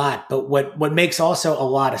that a lot, but what makes also a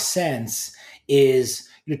lot of sense is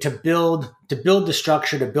to build the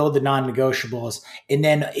structure, to build the non-negotiables. And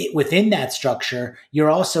then within that structure,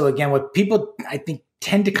 you're also, again, what people I think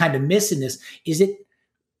tend to kind of miss in this is it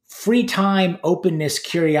free time, openness,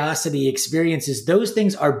 curiosity, experiences. Those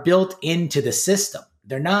things are built into the system.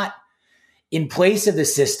 They're not in place of the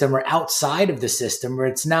system or outside of the system, where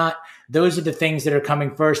it's not, those are the things that are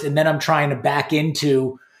coming first. And then I'm trying to back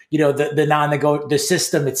into, the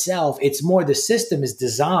system itself. It's more the system is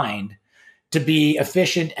designed to be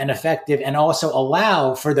efficient and effective and also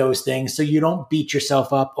allow for those things. So you don't beat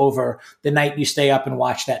yourself up over the night you stay up and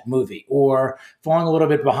watch that movie or falling a little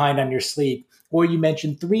bit behind on your sleep. Or you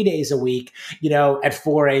mentioned 3 days a week, at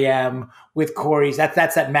 4 a.m. with Corey's.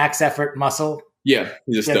 That's that max effort muscle. Yeah.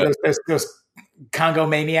 Those Congo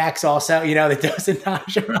maniacs also, that doesn't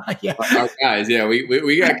yeah. Our guys, yeah,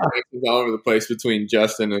 we got connections all over the place between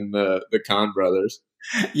Justin and the Khan brothers.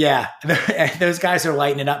 Yeah, those guys are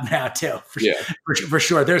lighting it up now too. For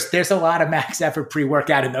sure. There's a lot of max effort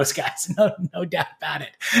pre-workout in those guys, no doubt about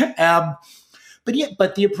it.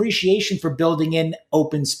 But the appreciation for building in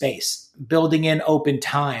open space, building in open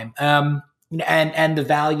time. and the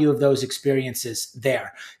value of those experiences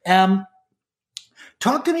there.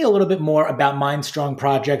 Talk to me a little bit more about MindStrong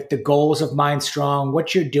Project, the goals of MindStrong,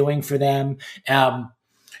 what you're doing for them.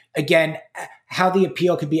 Again, how the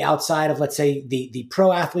appeal could be outside of, let's say, the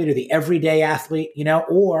pro athlete or the everyday athlete,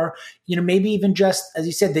 or, maybe even just, as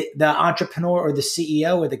you said, the entrepreneur or the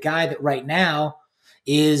CEO or the guy that right now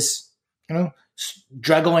is,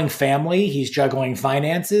 juggling family, he's juggling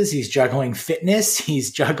finances, he's juggling fitness, he's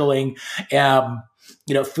juggling,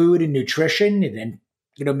 food and nutrition and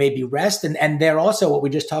maybe rest. And they're also, what we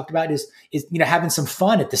just talked about is having some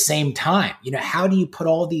fun at the same time. How do you put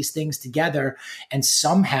all these things together and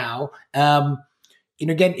somehow, again,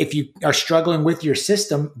 if you are struggling with your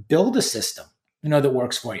system, build a system, that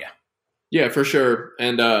works for you. Yeah, for sure.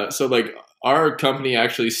 And so like our company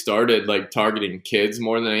actually started like targeting kids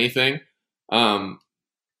more than anything.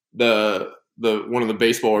 The one of the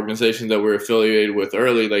baseball organizations that we're affiliated with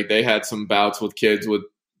early, like they had some bouts with kids with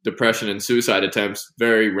depression and suicide attempts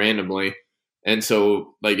very randomly. And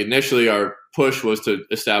so like initially our push was to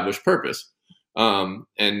establish purpose.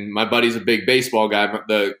 And my buddy's a big baseball guy,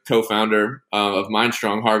 the co-founder of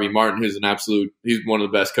MindStrong, Harvey Martin, he's one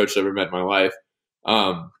of the best coaches I've ever met in my life.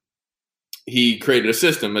 He created a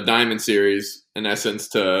system, a diamond series, in essence,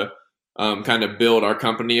 to kind of build our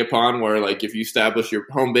company upon, where like if you establish your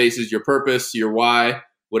home bases, your purpose, your why,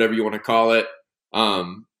 whatever you want to call it,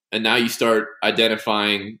 and now you start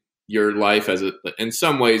identifying your life in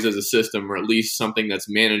some ways as a system, or at least something that's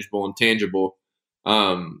manageable and tangible.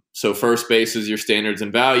 So first base is your standards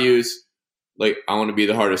and values. Like, I want to be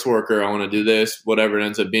the hardest worker. I want to do this, whatever it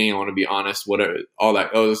ends up being. I want to be honest, whatever, all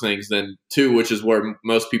those things. Then 2, which is where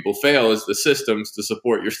most people fail, is the systems to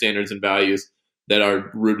support your standards and values that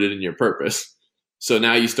are rooted in your purpose. So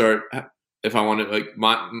now you start, if I want to,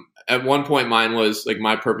 at one point mine was like,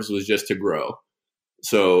 my purpose was just to grow.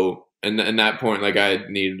 So, and that point, like I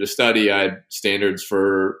needed to study, I had standards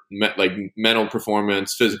for like mental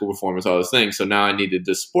performance, physical performance, all those things. So now I needed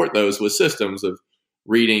to support those with systems of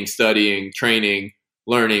reading, studying, training,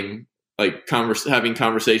 learning, like having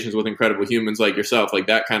conversations with incredible humans like yourself, like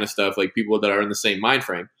that kind of stuff, like people that are in the same mind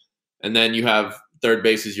frame. And then you have third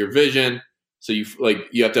base is your vision. So you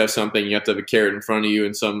have to have something, you have to have a carrot in front of you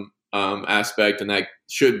in some aspect, and that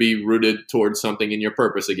should be rooted towards something in your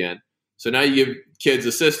purpose again. So now you give kids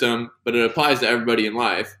a system, but it applies to everybody in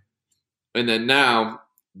life. And then now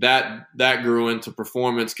that grew into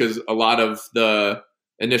performance, because a lot of the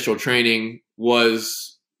initial training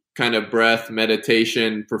was kind of breath,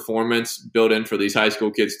 meditation, performance built in for these high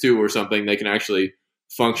school kids too, or something they can actually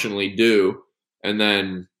functionally do. And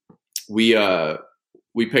then we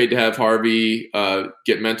paid to have Harvey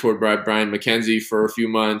get mentored by Brian McKenzie for a few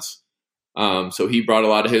months. So he brought a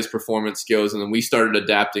lot of his performance skills, and then we started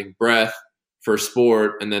adapting breath for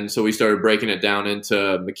sport. And then, so we started breaking it down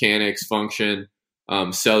into mechanics, function,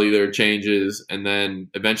 cellular changes, and then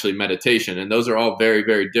eventually meditation. And those are all very,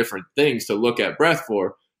 very different things to look at breath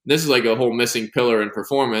for. This is like a whole missing pillar in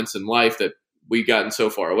performance and life that we've gotten so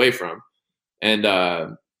far away from. And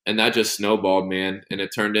that just snowballed, man. And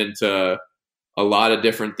it turned into a lot of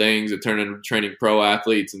different things. It turned into training pro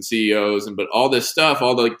athletes and CEOs, but all this stuff,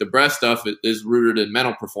 all the breath stuff is rooted in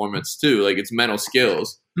mental performance too. Like, it's mental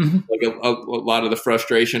skills. Mm-hmm. Like a lot of the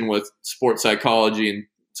frustration with sports psychology and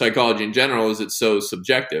psychology in general is it's so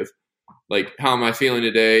subjective. Like, how am I feeling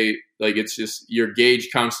today? Like, it's just your gauge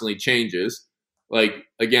constantly changes. Like,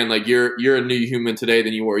 again, like you're a new human today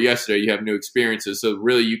than you were yesterday. You have new experiences. So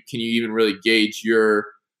really, can you even really gauge your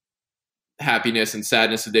happiness and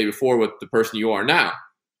sadness the day before with the person you are now?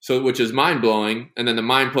 So, which is mind blowing. And then the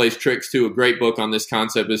mind plays tricks too. A great book on this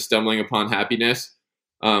concept is Stumbling Upon Happiness.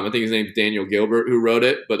 I think his name's Daniel Gilbert who wrote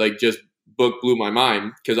it, but like, just book blew my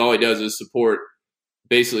mind, because all he does is support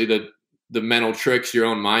basically the mental tricks your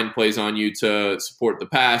own mind plays on you to support the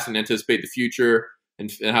past and anticipate the future,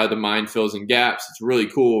 and how the mind fills in gaps. It's really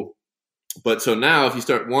cool. But so now if you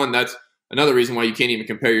start that's another reason why you can't even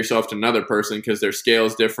compare yourself to another person, because their scale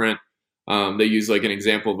is different. They use like an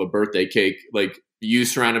example of a birthday cake, like you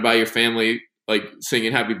surrounded by your family, like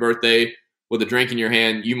singing happy birthday with a drink in your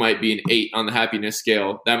hand. You might be an 8 on the happiness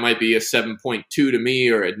scale. That might be a 7.2 to me,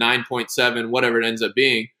 or a 9.7, whatever it ends up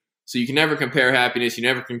being. So you can never compare happiness. You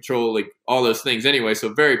never control like all those things anyway.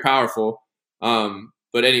 So very powerful.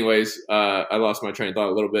 But anyways, I lost my train of thought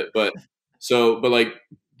a little bit, but like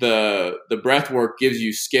the breath work gives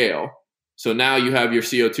you scale. So now you have your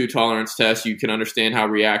CO2 tolerance test. You can understand how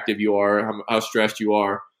reactive you are, how stressed you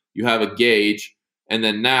are. You have a gauge. And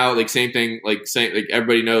then now, like, same thing, like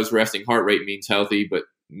everybody knows resting heart rate means healthy, but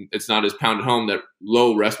it's not as pounded home that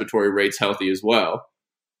low respiratory rate's healthy as well.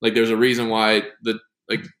 Like, there's a reason why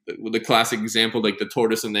like the classic example, like the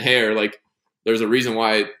tortoise and the hare, like there's a reason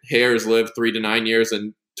why hares live 3 to 9 years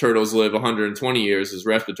and turtles live 120 years is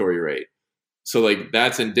respiratory rate. So like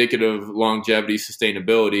that's indicative of longevity,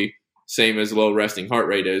 sustainability, same as low resting heart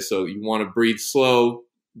rate is. So you want to breathe slow,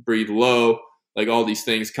 breathe low, like all these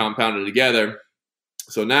things compounded together.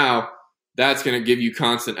 So now that's going to give you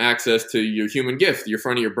constant access to your human gift, your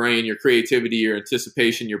front of your brain, your creativity, your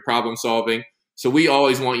anticipation, your problem solving. So we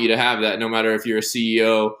always want you to have that, no matter if you're a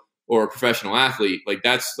CEO or a professional athlete. Like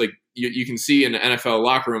that's like you can see in the NFL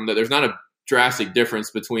locker room that there's not a drastic difference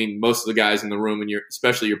between most of the guys in the room and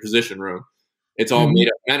especially your position room. It's all made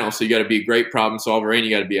up mental. So you got to be a great problem solver and you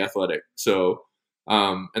got to be athletic. So,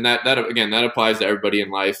 and that again, that applies to everybody in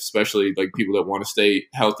life, especially like people that want to stay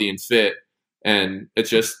healthy and fit. And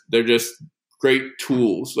they're just great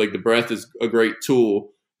tools. Like the breath is a great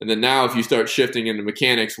tool. And then now if you start shifting into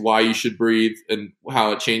mechanics, why you should breathe and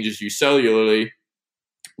how it changes you cellularly,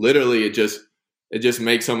 literally it just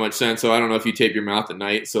makes so much sense. So I don't know if you tape your mouth at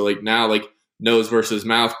night. So like now, like nose versus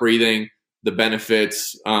mouth breathing, the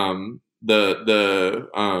benefits, the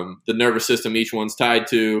nervous system each one's tied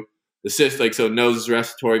to, like so nose is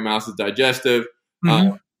respiratory, mouth is digestive.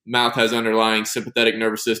 Mouth has underlying sympathetic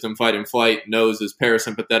nervous system, fight and flight. Nose is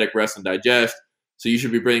parasympathetic, rest and digest. So you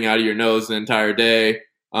should be breathing out of your nose the entire day.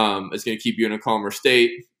 It's going to keep you in a calmer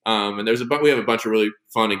state. And we have a bunch of really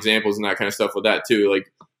fun examples and that kind of stuff with that too.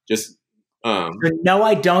 Like just, no,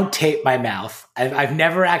 I don't tape my mouth. I've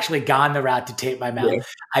never actually gone the route to tape my mouth. Yeah.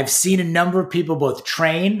 I've seen a number of people both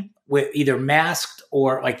train with either masked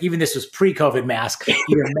or like even this was pre-COVID mask,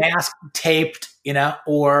 either masked, taped,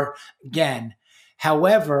 or again.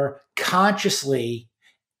 However, consciously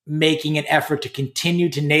making an effort to continue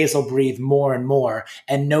to nasal breathe more and more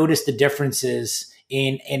and notice the differences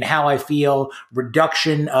in how I feel,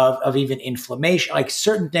 reduction of even inflammation, like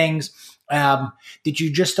certain things that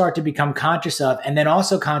you just start to become conscious of, and then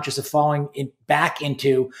also conscious of falling back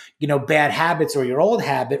into, bad habits or your old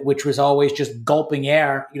habit, which was always just gulping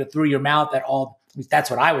air, through your mouth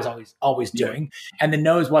that's what I was always doing. Yeah. And the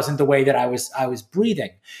nose wasn't the way that I was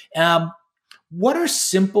breathing. What are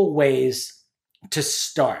simple ways to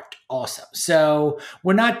start also? So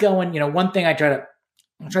we're not going, one thing I try to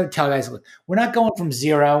tell guys, we're not going from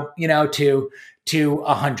 0, to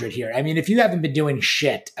 100 here. I mean, if you haven't been doing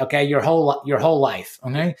shit, okay, your whole life,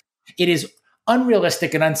 okay, it is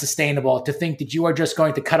unrealistic and unsustainable to think that you are just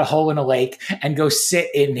going to cut a hole in a lake and go sit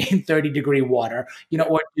in 30-degree water,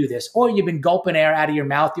 or do this, or you've been gulping air out of your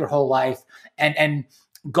mouth your whole life and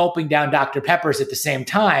gulping down Dr. Peppers at the same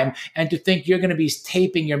time, and to think you're going to be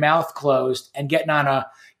taping your mouth closed and getting on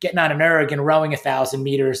an erg and rowing 1,000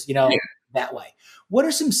 meters, that way. What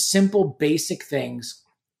are some simple, basic things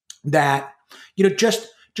that,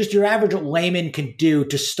 just your average layman can do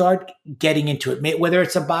to start getting into it, whether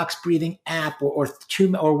it's a box breathing app or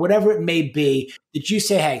whatever it may be, that you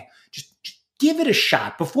say, hey, just give it a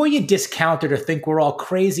shot before you discount it or think we're all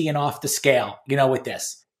crazy and off the scale, with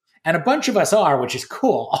this. And a bunch of us are, which is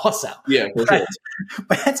cool also. Yeah, for sure.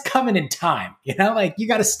 But that's coming in time, like you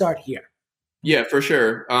got to start here. Yeah, for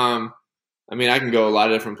sure. I mean, I can go a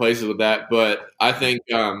lot of different places with that, but I think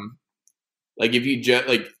like if you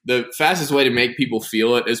the fastest way to make people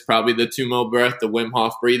feel it is probably the 2-mo breath, the Wim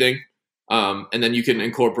Hof breathing. And then you can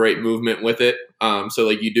incorporate movement with it. So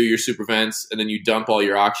like you do your super vents and then you dump all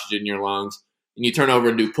your oxygen in your lungs and you turn over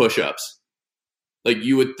and do push-ups. Like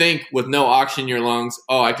you would think with no oxygen in your lungs,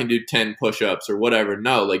 oh, I can do 10 push-ups or whatever.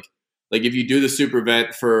 No, like if you do the super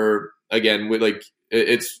vent for, again, with like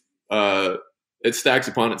it stacks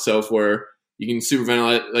upon itself where you can super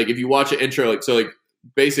ventilate. Like if you watch an intro, like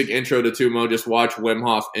basic intro to 2-mo, just watch Wim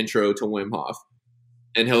Hof intro to Wim Hof,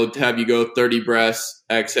 and he'll have you go 30 breaths,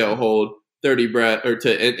 exhale, hold 30 breath, or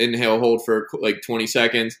to inhale, hold for like 20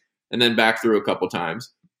 seconds, and then back through a couple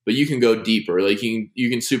times. But you can go deeper. Like you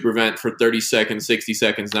can super vent for 30 seconds, 60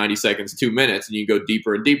 seconds, 90 seconds, 2 minutes, and you can go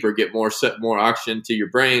deeper and deeper, get more oxygen to your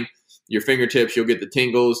brain, your fingertips. You'll get the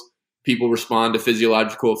tingles. People respond to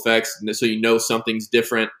physiological effects, so something's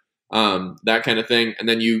different, that kind of thing. And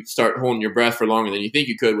then you start holding your breath for longer than you think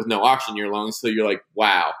you could with no oxygen in your lungs. So you're like,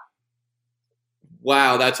 wow,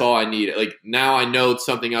 that's all I need. Like now I know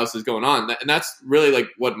something else is going on, and that's really like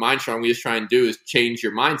what MindStrong we just try and do is change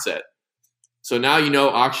your mindset. So now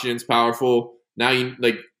oxygen's powerful. Now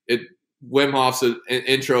Wim Hof's an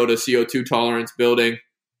intro to CO2 tolerance building,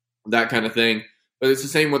 that kind of thing. But it's the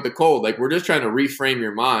same with the cold. Like we're just trying to reframe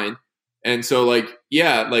your mind. And so like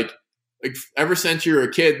ever since you were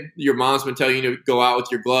a kid, your mom's been telling you to go out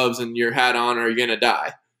with your gloves and your hat on or you're going to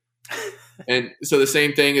die. And so the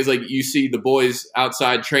same thing is like you see the boys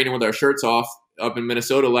outside training with our shirts off up in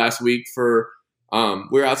Minnesota last week for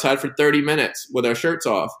We're outside for 30 minutes with our shirts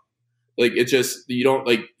off. Like, it's just, you don't,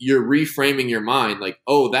 like, you're reframing your mind. Like,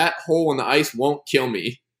 oh, that hole in the ice won't kill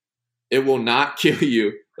me. It will not kill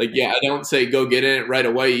you. Like, yeah, I don't say go get in it right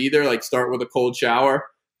away either. Like, start with a cold shower,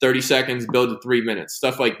 30 seconds, build to 3 minutes,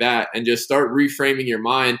 stuff like that. And just start reframing your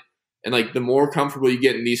mind. And, like, the more comfortable you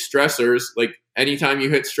get in these stressors, like, anytime you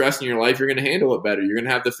hit stress in your life, you're going to handle it better. You're going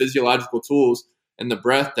to have the physiological tools and the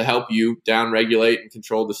breath to help you down regulate and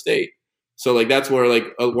control the state. So, like, that's where, like,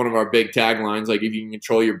 one of our big taglines, like, if you can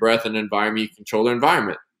control your breath in an environment, you can control the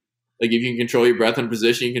environment. Like, if you can control your breath in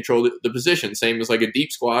position, you control the position. Same as, like, a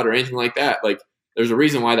deep squat or anything like that. Like, there's a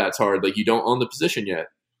reason why that's hard. Like, you don't own the position yet.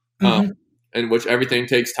 And which everything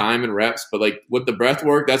takes time and reps. But, like, with the breath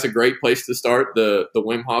work, that's a great place to start the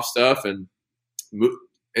Wim Hof stuff and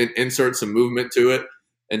insert some movement to it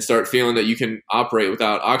and start feeling that you can operate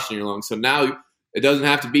without oxygen in your lungs. So now it doesn't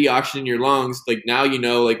have to be oxygen in your lungs. Like, now, you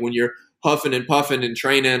know, like, when you're huffing and puffing and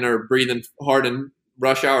training or breathing hard in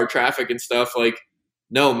rush hour traffic and stuff, like,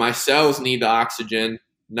 no, my cells need the oxygen,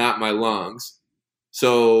 not my lungs.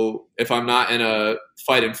 So if I'm not in a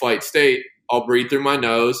fight and flight state, I'll breathe through my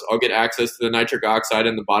nose. I'll get access to the nitric oxide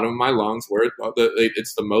in the bottom of my lungs where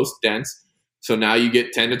it's the most dense. So now you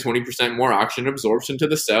get 10 to 20% more oxygen absorption to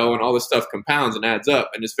the cell, and all this stuff compounds and adds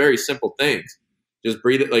up. And it's very simple things. Just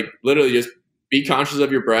breathe it, like, literally just be conscious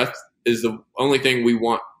of your breath is the only thing we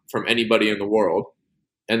want from anybody in the world.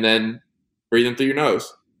 And then breathing through your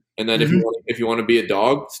nose. And then if you want to be a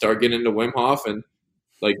dog, start getting into Wim Hof and,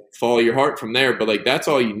 like, follow your heart from there. But, like, that's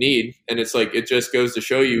all you need. And it's like, it just goes to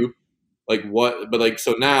show you, like, what, but, like,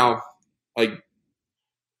 so now, like,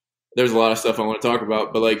 there's a lot of stuff I want to talk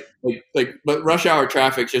about, but but rush hour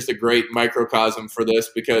traffic's just a great microcosm for this,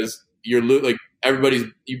 because you're like,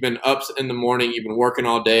 you've been up in the morning, you've been working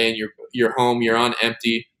all day, and you're home, you're on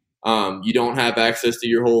empty. You don't have access to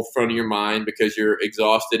your whole front of your mind because you're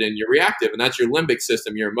exhausted and you're reactive, and that's your limbic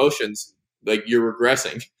system, your emotions. Like, you're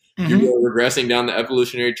regressing. You're regressing down the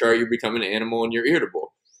evolutionary chart. You're becoming an animal and you're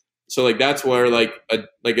irritable. So, like, that's where, like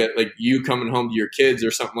you coming home to your kids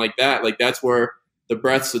or something like that, like, that's where the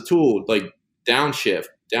breath's the tool. Like, downshift,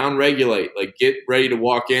 down regulate, like, get ready to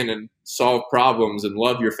walk in and solve problems and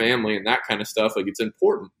love your family and that kind of stuff. Like, it's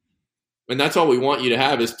important. And that's all we want you to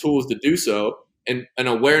have is tools to do so, and an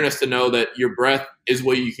awareness to know that your breath is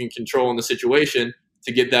what you can control in the situation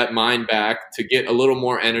to get that mind back, to get a little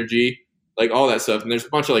more energy, like, all that stuff. And there's a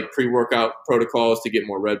bunch of, like, pre-workout protocols to get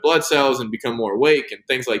more red blood cells and become more awake and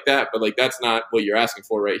things like that. But, like, that's not what you're asking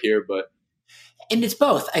for right here. And it's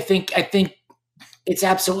both. I think it's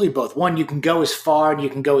absolutely both. One, you can go as far and you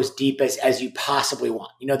can go as deep as you possibly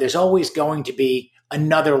want. You know, there's always going to be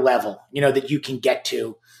another level, you know, that you can get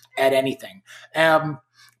to at anything.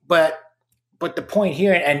 But the point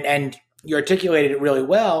here, and you articulated it really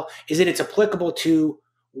well, is that it's applicable to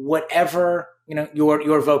whatever, you know,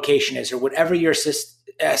 your vocation is, or whatever your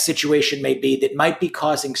situation may be that might be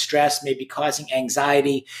causing stress, maybe causing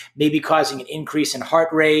anxiety, maybe causing an increase in heart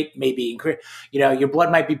rate, maybe, you know, your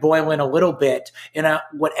blood might be boiling a little bit, and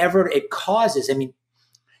whatever it causes. I mean,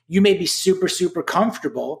 you may be super, super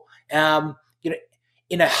comfortable, you know,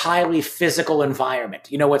 in a highly physical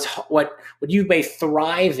environment. You know, what you may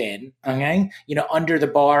thrive in, okay? You know, under the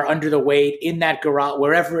bar, under the weight, in that garage,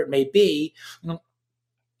 wherever it may be, you know,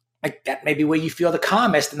 like, that may be where you feel the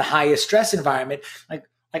calmest in the highest stress environment. Like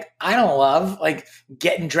I don't love, like,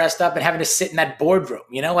 getting dressed up and having to sit in that boardroom,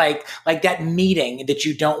 you know, like that meeting that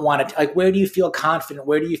you don't want to, like, where do you feel confident?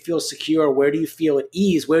 Where do you feel secure? Where do you feel at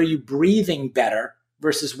ease? Where are you breathing better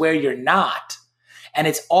versus where you're not? And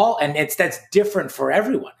that's different for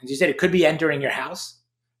everyone. As you said, it could be entering your house.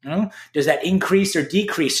 You know? Does that increase or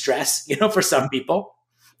decrease stress, you know, for some people?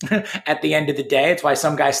 At the end of the day, it's why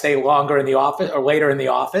some guys stay longer in the office or later in the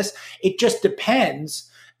office. It just depends.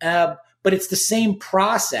 But it's the same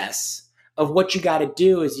process of what you got to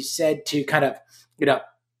do, as you said, to kind of, you know,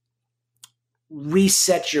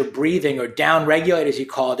 reset your breathing or down regulate, as you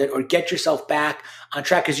called it, or get yourself back on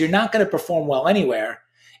track, because you're not going to perform well anywhere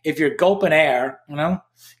if you're gulping air, you know,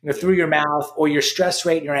 through your mouth, or your stress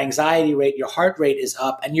rate, your anxiety rate, your heart rate is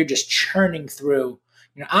up, and you're just churning through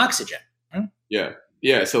your oxygen. Yeah.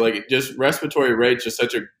 Yeah. So, like, just respiratory rate's just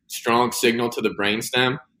such a strong signal to the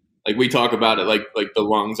brainstem. Like, we talk about it, like the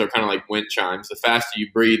lungs are kind of like wind chimes. The faster you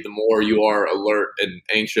breathe, the more you are alert and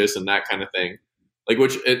anxious and that kind of thing. Like,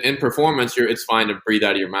 which in performance, it's fine to breathe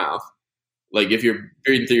out of your mouth. Like, if you're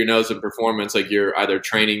breathing through your nose in performance, like, you're either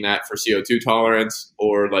training that for CO2 tolerance,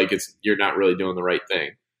 or, like, you're not really doing the right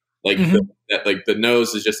thing. Like, the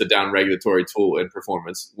nose is just a down regulatory tool in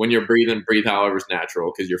performance. When you're breathing, breathe however is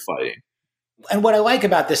natural, because you're fighting. And what I like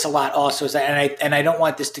about this a lot also is that, and I don't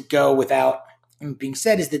want this to go without being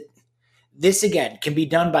said is that this, again, can be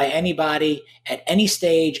done by anybody at any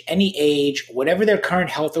stage, any age, whatever their current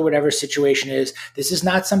health or whatever situation is. This is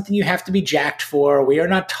not something you have to be jacked for. We are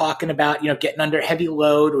not talking about, getting under heavy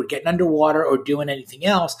load or getting underwater or doing anything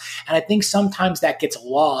else. And I think sometimes that gets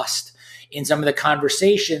lost in some of the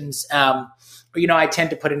conversations. I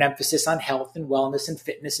tend to put an emphasis on health and wellness and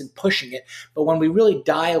fitness and pushing it. But when we really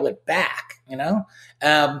dial it back,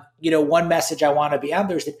 one message I want to be out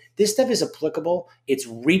there is that this stuff is applicable. It's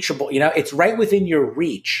reachable. It's right within your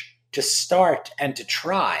reach to start and to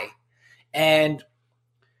try. And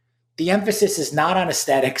the emphasis is not on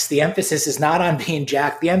aesthetics. The emphasis is not on being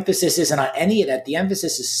jacked. The emphasis isn't on any of that. The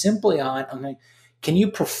emphasis is simply on can you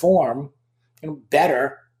perform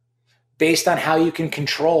better based on how you can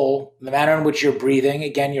control the manner in which you're breathing,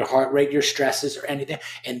 again, your heart rate, your stresses, or anything.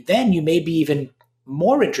 And then you may be even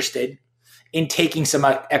more interested in taking some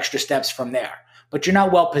extra steps from there. But you're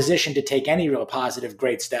not well positioned to take any real positive,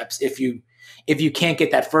 great steps if you can't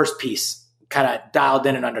get that first piece kind of dialed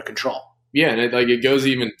in and under control. Yeah, and it goes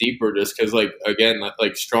even deeper just because, again,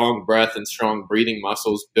 strong breath and strong breathing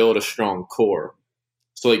muscles build a strong core.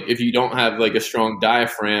 So, if you don't have, a strong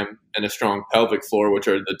diaphragm and a strong pelvic floor, which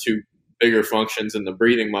are the two bigger functions in the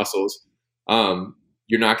breathing muscles,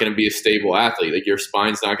 you're not going to be a stable athlete. Your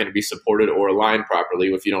spine's not going to be supported or aligned properly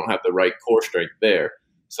if you don't have the right core strength there.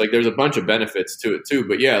 So there's a bunch of benefits to it too.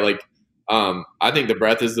 But yeah, I think the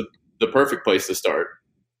breath is the perfect place to start.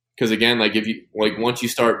 Because again, if you once you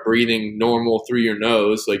start breathing normal through your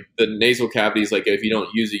nose, the nasal cavity is if you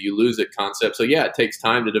don't use it, you lose it concept. So yeah, it takes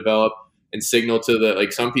time to develop and signal to the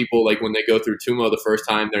some people when they go through TUMO the first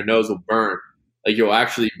time, their nose will burn. You'll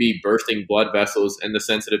actually be bursting blood vessels and the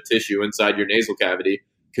sensitive tissue inside your nasal cavity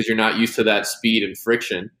because you're not used to that speed and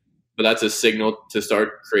friction. But that's a signal to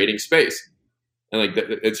start creating space. And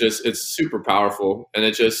it's super powerful. And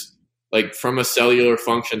it's just from a cellular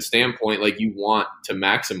function standpoint, you want to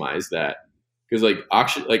maximize that because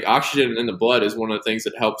oxygen in the blood is one of the things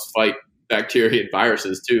that helps fight bacteria and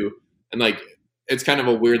viruses too. And it's kind of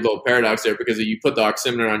a weird little paradox there because if you put the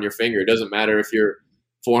oximeter on your finger, it doesn't matter if you're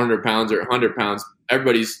 400 pounds or 100 pounds,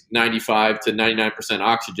 everybody's 95 to 99%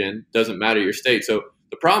 oxygen. Doesn't matter your state. So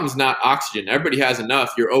the problem is not oxygen. Everybody has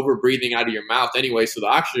enough. You're over breathing out of your mouth anyway, so the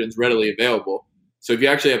oxygen is readily available. So if you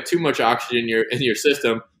actually have too much oxygen in your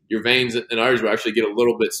system, your veins and arteries will actually get a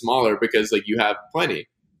little bit smaller because you have plenty.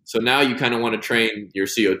 So now you kind of want to train your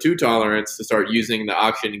CO2 tolerance to start using the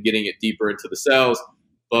oxygen and getting it deeper into the cells,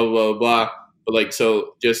 blah, blah, blah, blah. But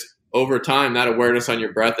so just over time, that awareness on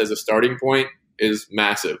your breath as a starting point is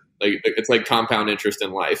massive. It's like compound interest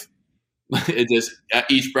in life. It just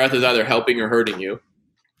each breath is either helping or hurting you.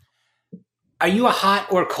 Are you a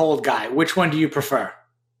hot or cold guy? Which one do you prefer?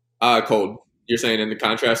 Cold. You're saying in the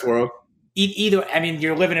contrast world? Either. I mean,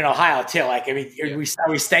 you're living in Ohio too. Are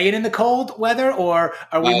we staying in the cold weather or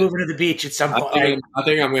are we moving to the beach at some point? I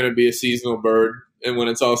think I'm going to be a seasonal bird, and when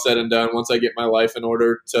it's all said and done, once I get my life in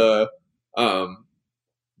order to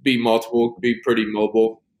be pretty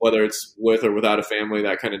mobile. Whether it's with or without a family,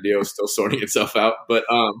 that kind of deal is still sorting itself out. But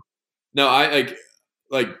no, I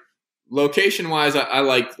like location wise, I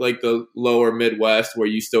like the lower Midwest where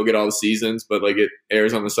you still get all the seasons, but it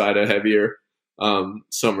airs on the side of heavier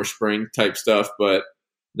summer, spring type stuff. But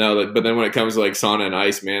no, but then when it comes to sauna and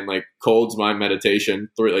ice, man, cold's my meditation.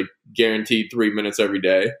 Guaranteed 3 minutes every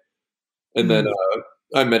day, and then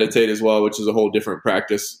I meditate as well, which is a whole different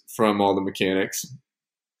practice from all the mechanics,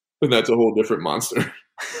 and that's a whole different monster.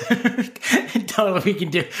 Totally, we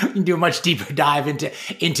can do a much deeper dive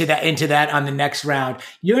into that on the next round.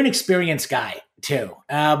 You're an experienced guy too.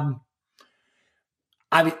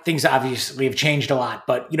 Things obviously have changed a lot,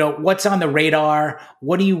 but what's on the radar?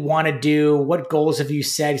 What do you want to do? What goals have you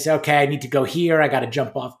set? You say, okay, I need to go here. I got to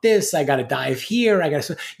jump off this. I got to dive here.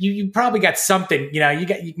 You probably got something. You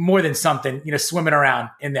got more than something. Swimming around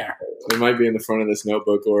in there. It might be in the front of this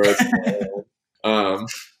notebook or.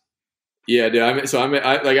 Yeah, dude.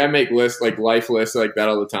 I make lists, life lists like that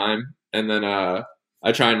all the time, and then I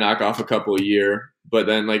try and knock off a couple a year. But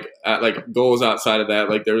then goals outside of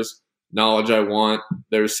that, there's knowledge I want,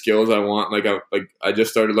 there's skills I want. I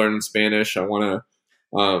just started learning Spanish. I want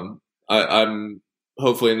to. I'm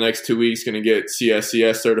hopefully in the next 2 weeks going to get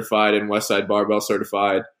CSCS certified and Westside Barbell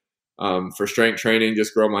certified for strength training.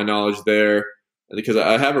 Just grow my knowledge there because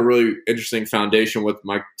I have a really interesting foundation with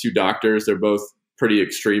my two doctors. They're both pretty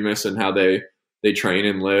extremists in how they train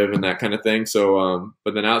and live and that kind of thing. So,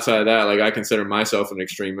 but then outside of that, I consider myself an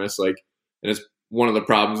extremist. And it's one of the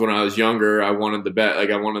problems when I was younger. I wanted the bet.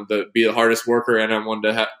 I wanted to be the hardest worker, and I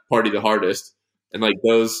wanted to party the hardest. And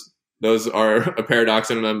those are a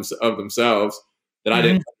paradox in of themselves. that I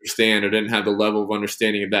didn't understand or didn't have the level of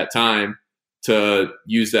understanding at that time to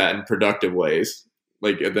use that in productive ways.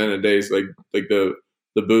 Like at the end of the day, it's like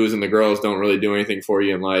the booze and the girls don't really do anything for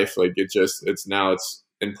you in life. Like it's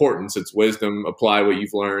importance, it's wisdom, apply what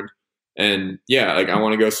you've learned. And yeah, like I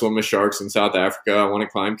want to go swim with sharks in South Africa. I want to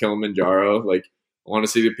climb Kilimanjaro. Like I want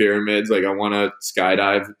to see the pyramids. Like I want to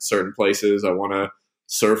skydive certain places. I want to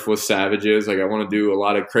surf with savages. Like I want to do a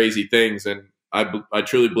lot of crazy things. And I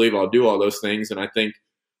truly believe I'll do all those things. And I think,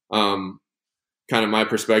 kind of my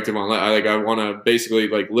perspective on life, I want to basically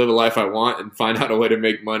like live a life I want and find out a way to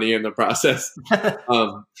make money in the process.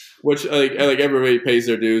 Which like everybody pays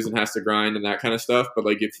their dues and has to grind and that kind of stuff. But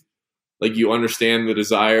like if like you understand the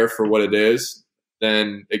desire for what it is,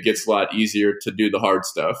 then it gets a lot easier to do the hard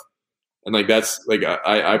stuff. And like that's like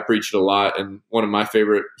I preach it a lot. And one of my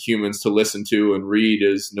favorite humans to listen to and read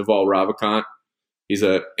is Naval Ravikant. He's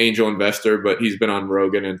an angel investor, but he's been on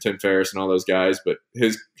Rogan and Tim Ferriss and all those guys. But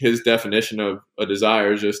his definition of a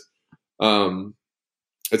desire is just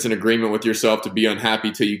it's an agreement with yourself to be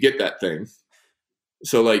unhappy till you get that thing.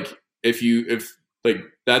 So like if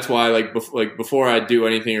that's why like before I do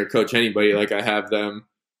anything or coach anybody, like I have them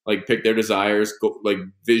like pick their desires, go, like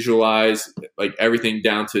visualize like everything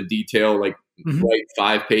down to detail, like write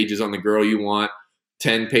 5 pages on the girl you want,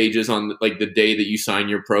 10 pages on like the day that you sign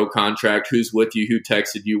your pro contract, who's with you, who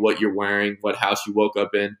texted you, what you're wearing, what house you woke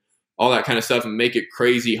up in, all that kind of stuff, and make it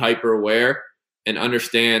crazy hyper aware and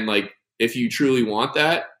understand like if you truly want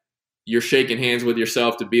that, you're shaking hands with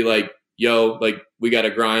yourself to be like, yo, like we got to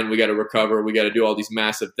grind, we got to recover, we got to do all these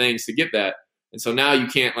massive things to get that. And so now you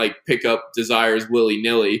can't like pick up desires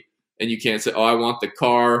willy-nilly and you can't say, oh, I want the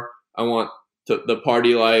car, I want the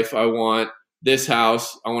party life, I want this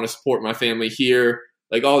house, I want to support my family here.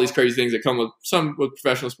 Like all these crazy things that come with some with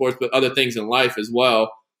professional sports, but other things in life as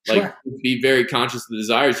well. Like sure. Be very conscious of the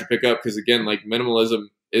desires you pick up. Because again, like minimalism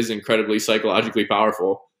is incredibly psychologically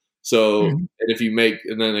powerful. So, and if you make,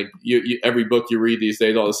 and then like you every book you read these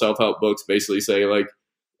days, all the self-help books basically say like,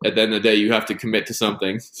 at the end of the day, you have to commit to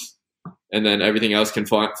something, and then everything else can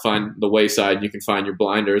find the wayside, and you can find your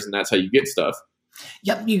blinders, and that's how you get stuff.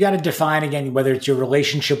 Yep. You got to define again, whether it's your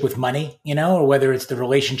relationship with money, or whether it's the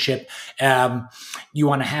relationship you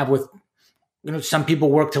want to have with, some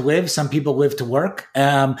people work to live, some people live to work.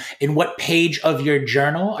 In what page of your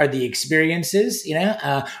journal are the experiences,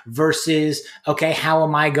 versus, okay, how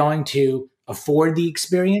am I going to afford the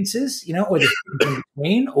experiences, or the in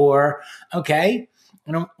between, or, okay,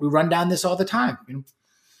 we run down this all the time.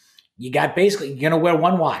 You got basically, you're going to wear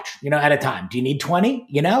one watch, at a time. Do you need 20?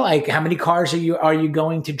 Like how many cars are you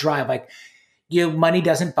going to drive? Like your money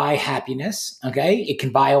doesn't buy happiness. Okay. It can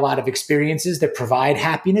buy a lot of experiences that provide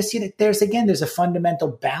happiness. There's a fundamental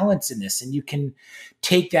balance in this, and you can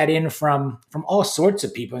take that in from all sorts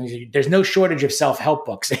of people. There's no shortage of self-help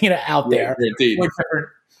books, out there. Indeed. With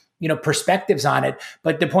different, perspectives on it.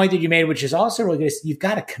 But the point that you made, which is also really good, is you've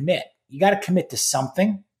got to commit. You got to commit to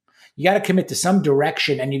something. You got to commit to some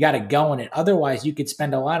direction, and you got to go in it. Otherwise, you could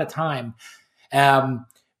spend a lot of time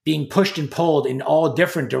being pushed and pulled in all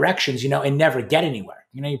different directions, and never get anywhere.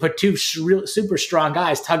 You put two super strong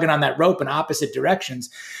guys tugging on that rope in opposite directions.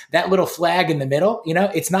 That little flag in the middle,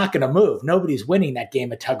 it's not going to move. Nobody's winning that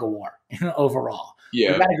game of tug of war overall.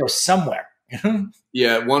 Yeah. You got to go somewhere.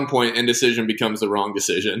 Yeah. At one point, indecision becomes the wrong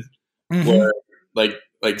decision. Where,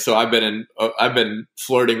 so I've been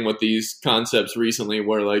flirting with these concepts recently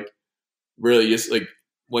where like, really just like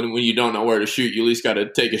when you don't know where to shoot, you at least got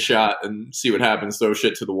to take a shot and see what happens, throw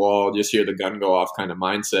shit to the wall, just hear the gun go off kind of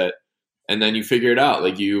mindset. And then you figure it out,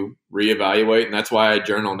 like you reevaluate. And that's why I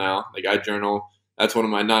journal now. Like I journal. That's one of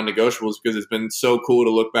my non-negotiables because it's been so cool to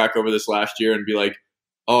look back over this last year and be like,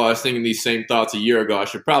 oh, I was thinking these same thoughts a year ago. I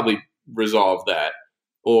should probably resolve that.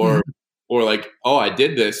 Or like, oh, I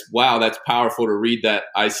did this. Wow, that's powerful to read that.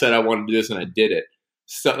 I said I wanted to do this and I did it.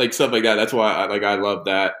 Stuff like that. That's why I love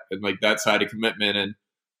that, and like that side of commitment. And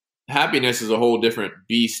happiness is a whole different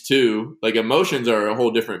beast too. Like emotions are a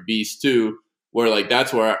whole different beast too, where like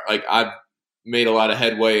that's where like I've made a lot of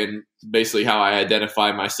headway in basically how I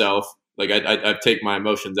identify myself. Like I take my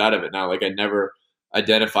emotions out of it now. Like I never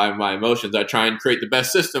identify my emotions. I try and create the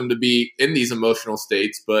best system to be in these emotional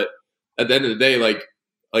states. But at the end of the day,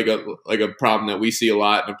 like a problem that we see a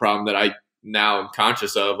lot, and a problem that I now am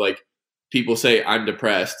conscious of, like people say I'm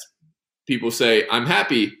depressed. People say I'm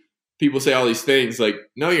happy. People say all these things. Like,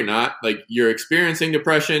 no, you're not. Like you're experiencing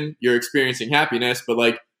depression. You're experiencing happiness, but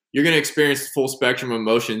like you're going to experience the full spectrum of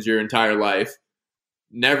emotions your entire life.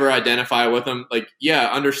 Never identify with them. Like, yeah,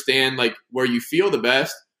 understand like where you feel the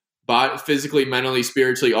best, but physically, mentally,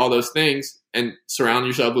 spiritually, all those things, and surround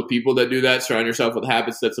yourself with people that do that. Surround yourself with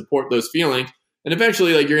habits that support those feelings. and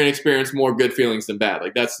eventually like you're going to experience more good feelings than bad.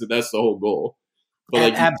 Like that's the whole goal. But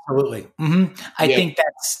like, absolutely. Mm-hmm. I think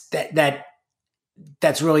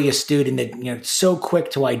that's really astute, and that, so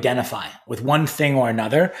quick to identify with one thing or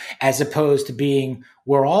another, as opposed to being,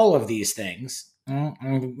 we're all of these things.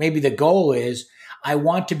 Maybe the goal is, I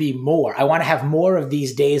want to be more. I want to have more of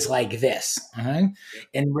these days like this, and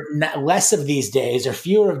less of these days or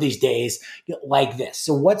fewer of these days like this.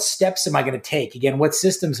 So what steps am I going to take? Again, what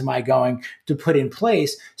systems am I going to put in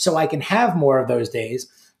place so I can have more of those days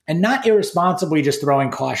and not irresponsibly just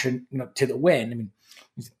throwing caution to the wind? I mean,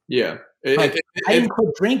 yeah. I didn't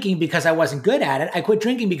quit drinking because I wasn't good at it. I quit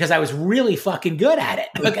drinking because I was really fucking good at it.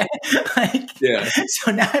 Okay.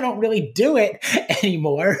 So now I don't really do it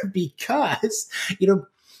anymore because,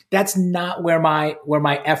 that's not where my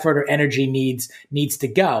effort or energy needs to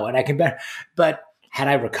go. And I can better, but had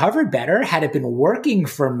I recovered better, had it been working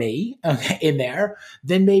for me in there,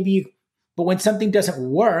 then maybe, but when something doesn't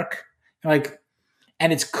work, and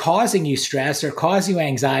it's causing you stress or causing you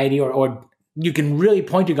anxiety, or you can really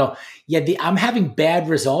point to go, I'm having bad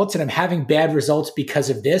results, and I'm having bad results because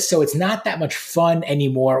of this. So it's not that much fun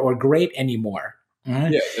anymore or great anymore.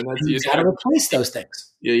 Mm-hmm. Yeah, and you got to replace those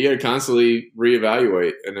things. Yeah, you got to constantly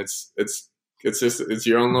reevaluate, and it's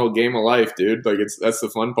your own little game of life, dude. Like that's the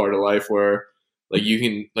fun part of life, where like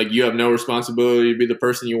you have no responsibility to be the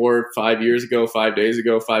person you were 5 years ago, 5 days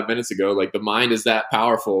ago, 5 minutes ago. Like the mind is that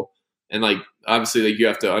powerful, and like obviously like you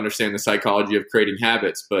have to understand the psychology of creating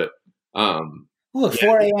habits, but. Look,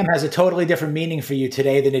 4 a.m. has a totally different meaning for you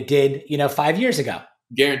today than it did, 5 years ago.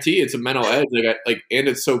 Guarantee it's a mental edge. And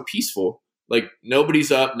it's so peaceful. Like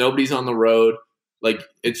nobody's up, nobody's on the road. Like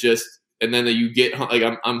it's just, and then you get like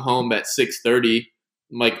I'm home at 6:30.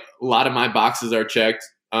 Like a lot of my boxes are checked.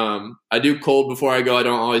 I do cold before I go. I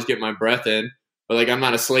don't always get my breath in, but like I'm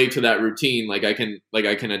not a slave to that routine. Like I can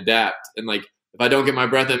adapt, and like. If I don't get my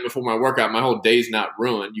breath in before my workout, my whole day's not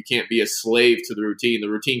ruined. You can't be a slave to the routine. The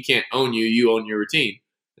routine can't own you. You own your routine.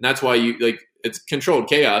 And that's why it's controlled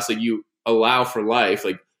chaos. Like you allow for life.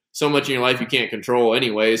 Like so much in your life you can't control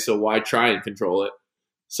anyway. So why try and control it?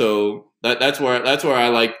 So that's where I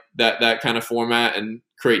like that kind of format, and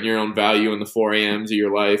creating your own value in the 4 a.m.s of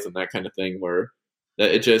your life and that kind of thing, where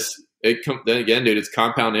then again, dude, it's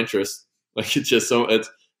compound interest. Like it's just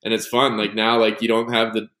it's fun. Like now, like you don't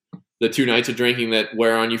have the 2 nights of drinking that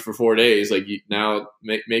wear on you for 4 days. Like now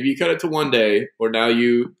maybe you cut it to 1 day, or now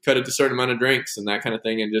you cut it to a certain amount of drinks and that kind of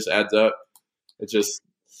thing, and just adds up. It's just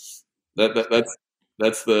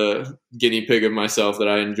that's the guinea pig of myself that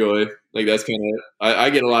I enjoy. Like that's kind of, I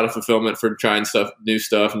get a lot of fulfillment for trying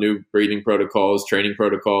new breathing protocols, training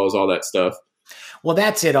protocols, all that stuff. Well,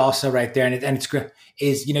 that's it also right there. And it's great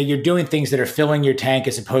is, you're doing things that are filling your tank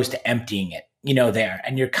as opposed to emptying it, there,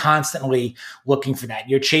 and you're constantly looking for that.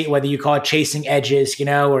 You're whether you call it chasing edges,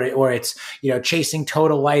 or it's, chasing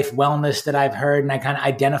total life wellness that I've heard and I kind of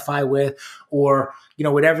identify with, or,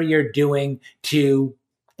 whatever you're doing to,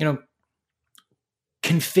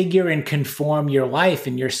 configure and conform your life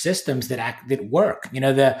and your systems that work.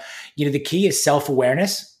 The key is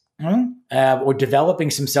self-awareness. Or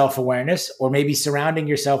developing some self-awareness, or maybe surrounding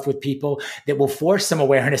yourself with people that will force some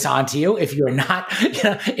awareness onto you if you're not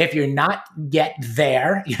yet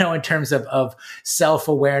there, in terms of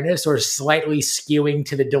self-awareness, or slightly skewing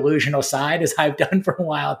to the delusional side, as I've done for a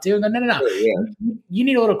while too. No. Yeah. You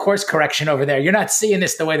need a little course correction over there. You're not seeing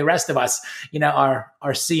this the way the rest of us,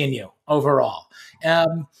 are seeing you overall.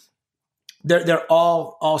 They're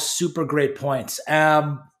all super great points.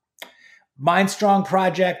 MindStrong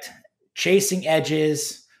Project, Chasing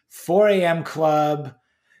Edges, 4 a.m. Club,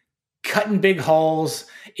 cutting big holes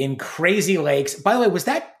in crazy lakes. By the way, was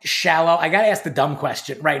that shallow? I got to ask the dumb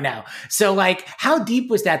question right now. So like, how deep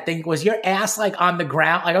was that thing? Was your ass like on the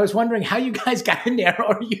ground? Like I was wondering how you guys got in there,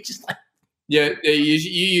 or you just like... Yeah,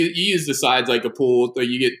 you use the sides like a pool, so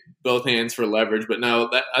you get both hands for leverage. But no,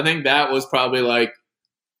 I think that was probably like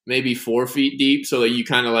maybe 4 feet deep. So that you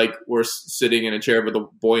kind of like were sitting in a chair, but the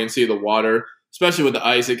buoyancy of the water, especially with the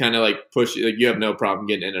ice, it kind of like push you. Like you have no problem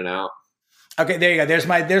getting in and out. Okay, there you go. There's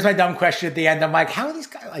my dumb question at the end. I'm like, how are these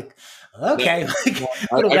guys like? Okay,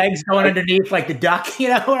 little legs going underneath like the duck,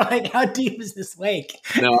 or like how deep is this lake?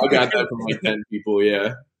 No, I got that from like 10 people.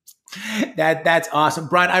 Yeah. That's awesome.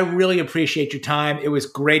 Brian, I really appreciate your time. It was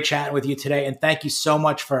great chatting with you today. And thank you so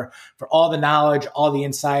much for all the knowledge, all the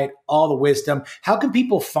insight, all the wisdom. How can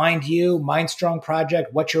people find you, MindStrong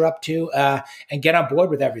Project, what you're up to, and get on board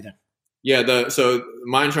with everything? Yeah, so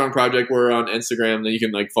MindStrong Project, we're on Instagram. Then you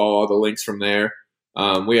can like follow all the links from there.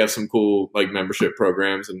 We have some cool like membership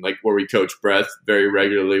programs, and like where we coach breath very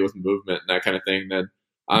regularly with movement and that kind of thing. Then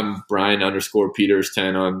I'm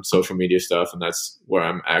Brian_Peters10 on social media stuff, and that's where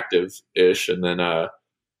I'm active-ish. And then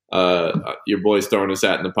your boy's throwing us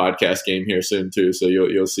in the podcast game here soon too, so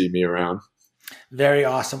you'll see me around. Very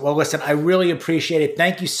awesome. Well, listen, I really appreciate it.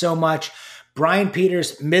 Thank you so much. Brian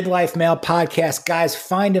Peters, Midlife Male Podcast. Guys,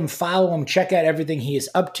 find him, follow him, check out everything he is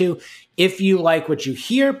up to. If you like what you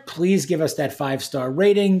hear, please give us that 5-star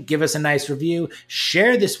rating, give us a nice review,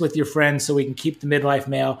 share this with your friends so we can keep the Midlife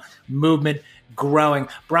Male movement growing.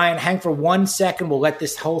 Brian, hang for 1 second. We'll let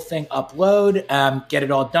this whole thing upload, get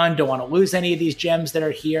it all done. Don't want to lose any of these gems that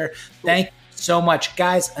are here. Thank you so much.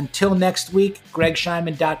 Guys, until next week,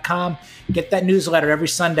 gregscheinman.com. Get that newsletter every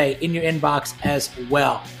Sunday in your inbox as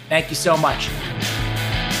well. Thank you so much.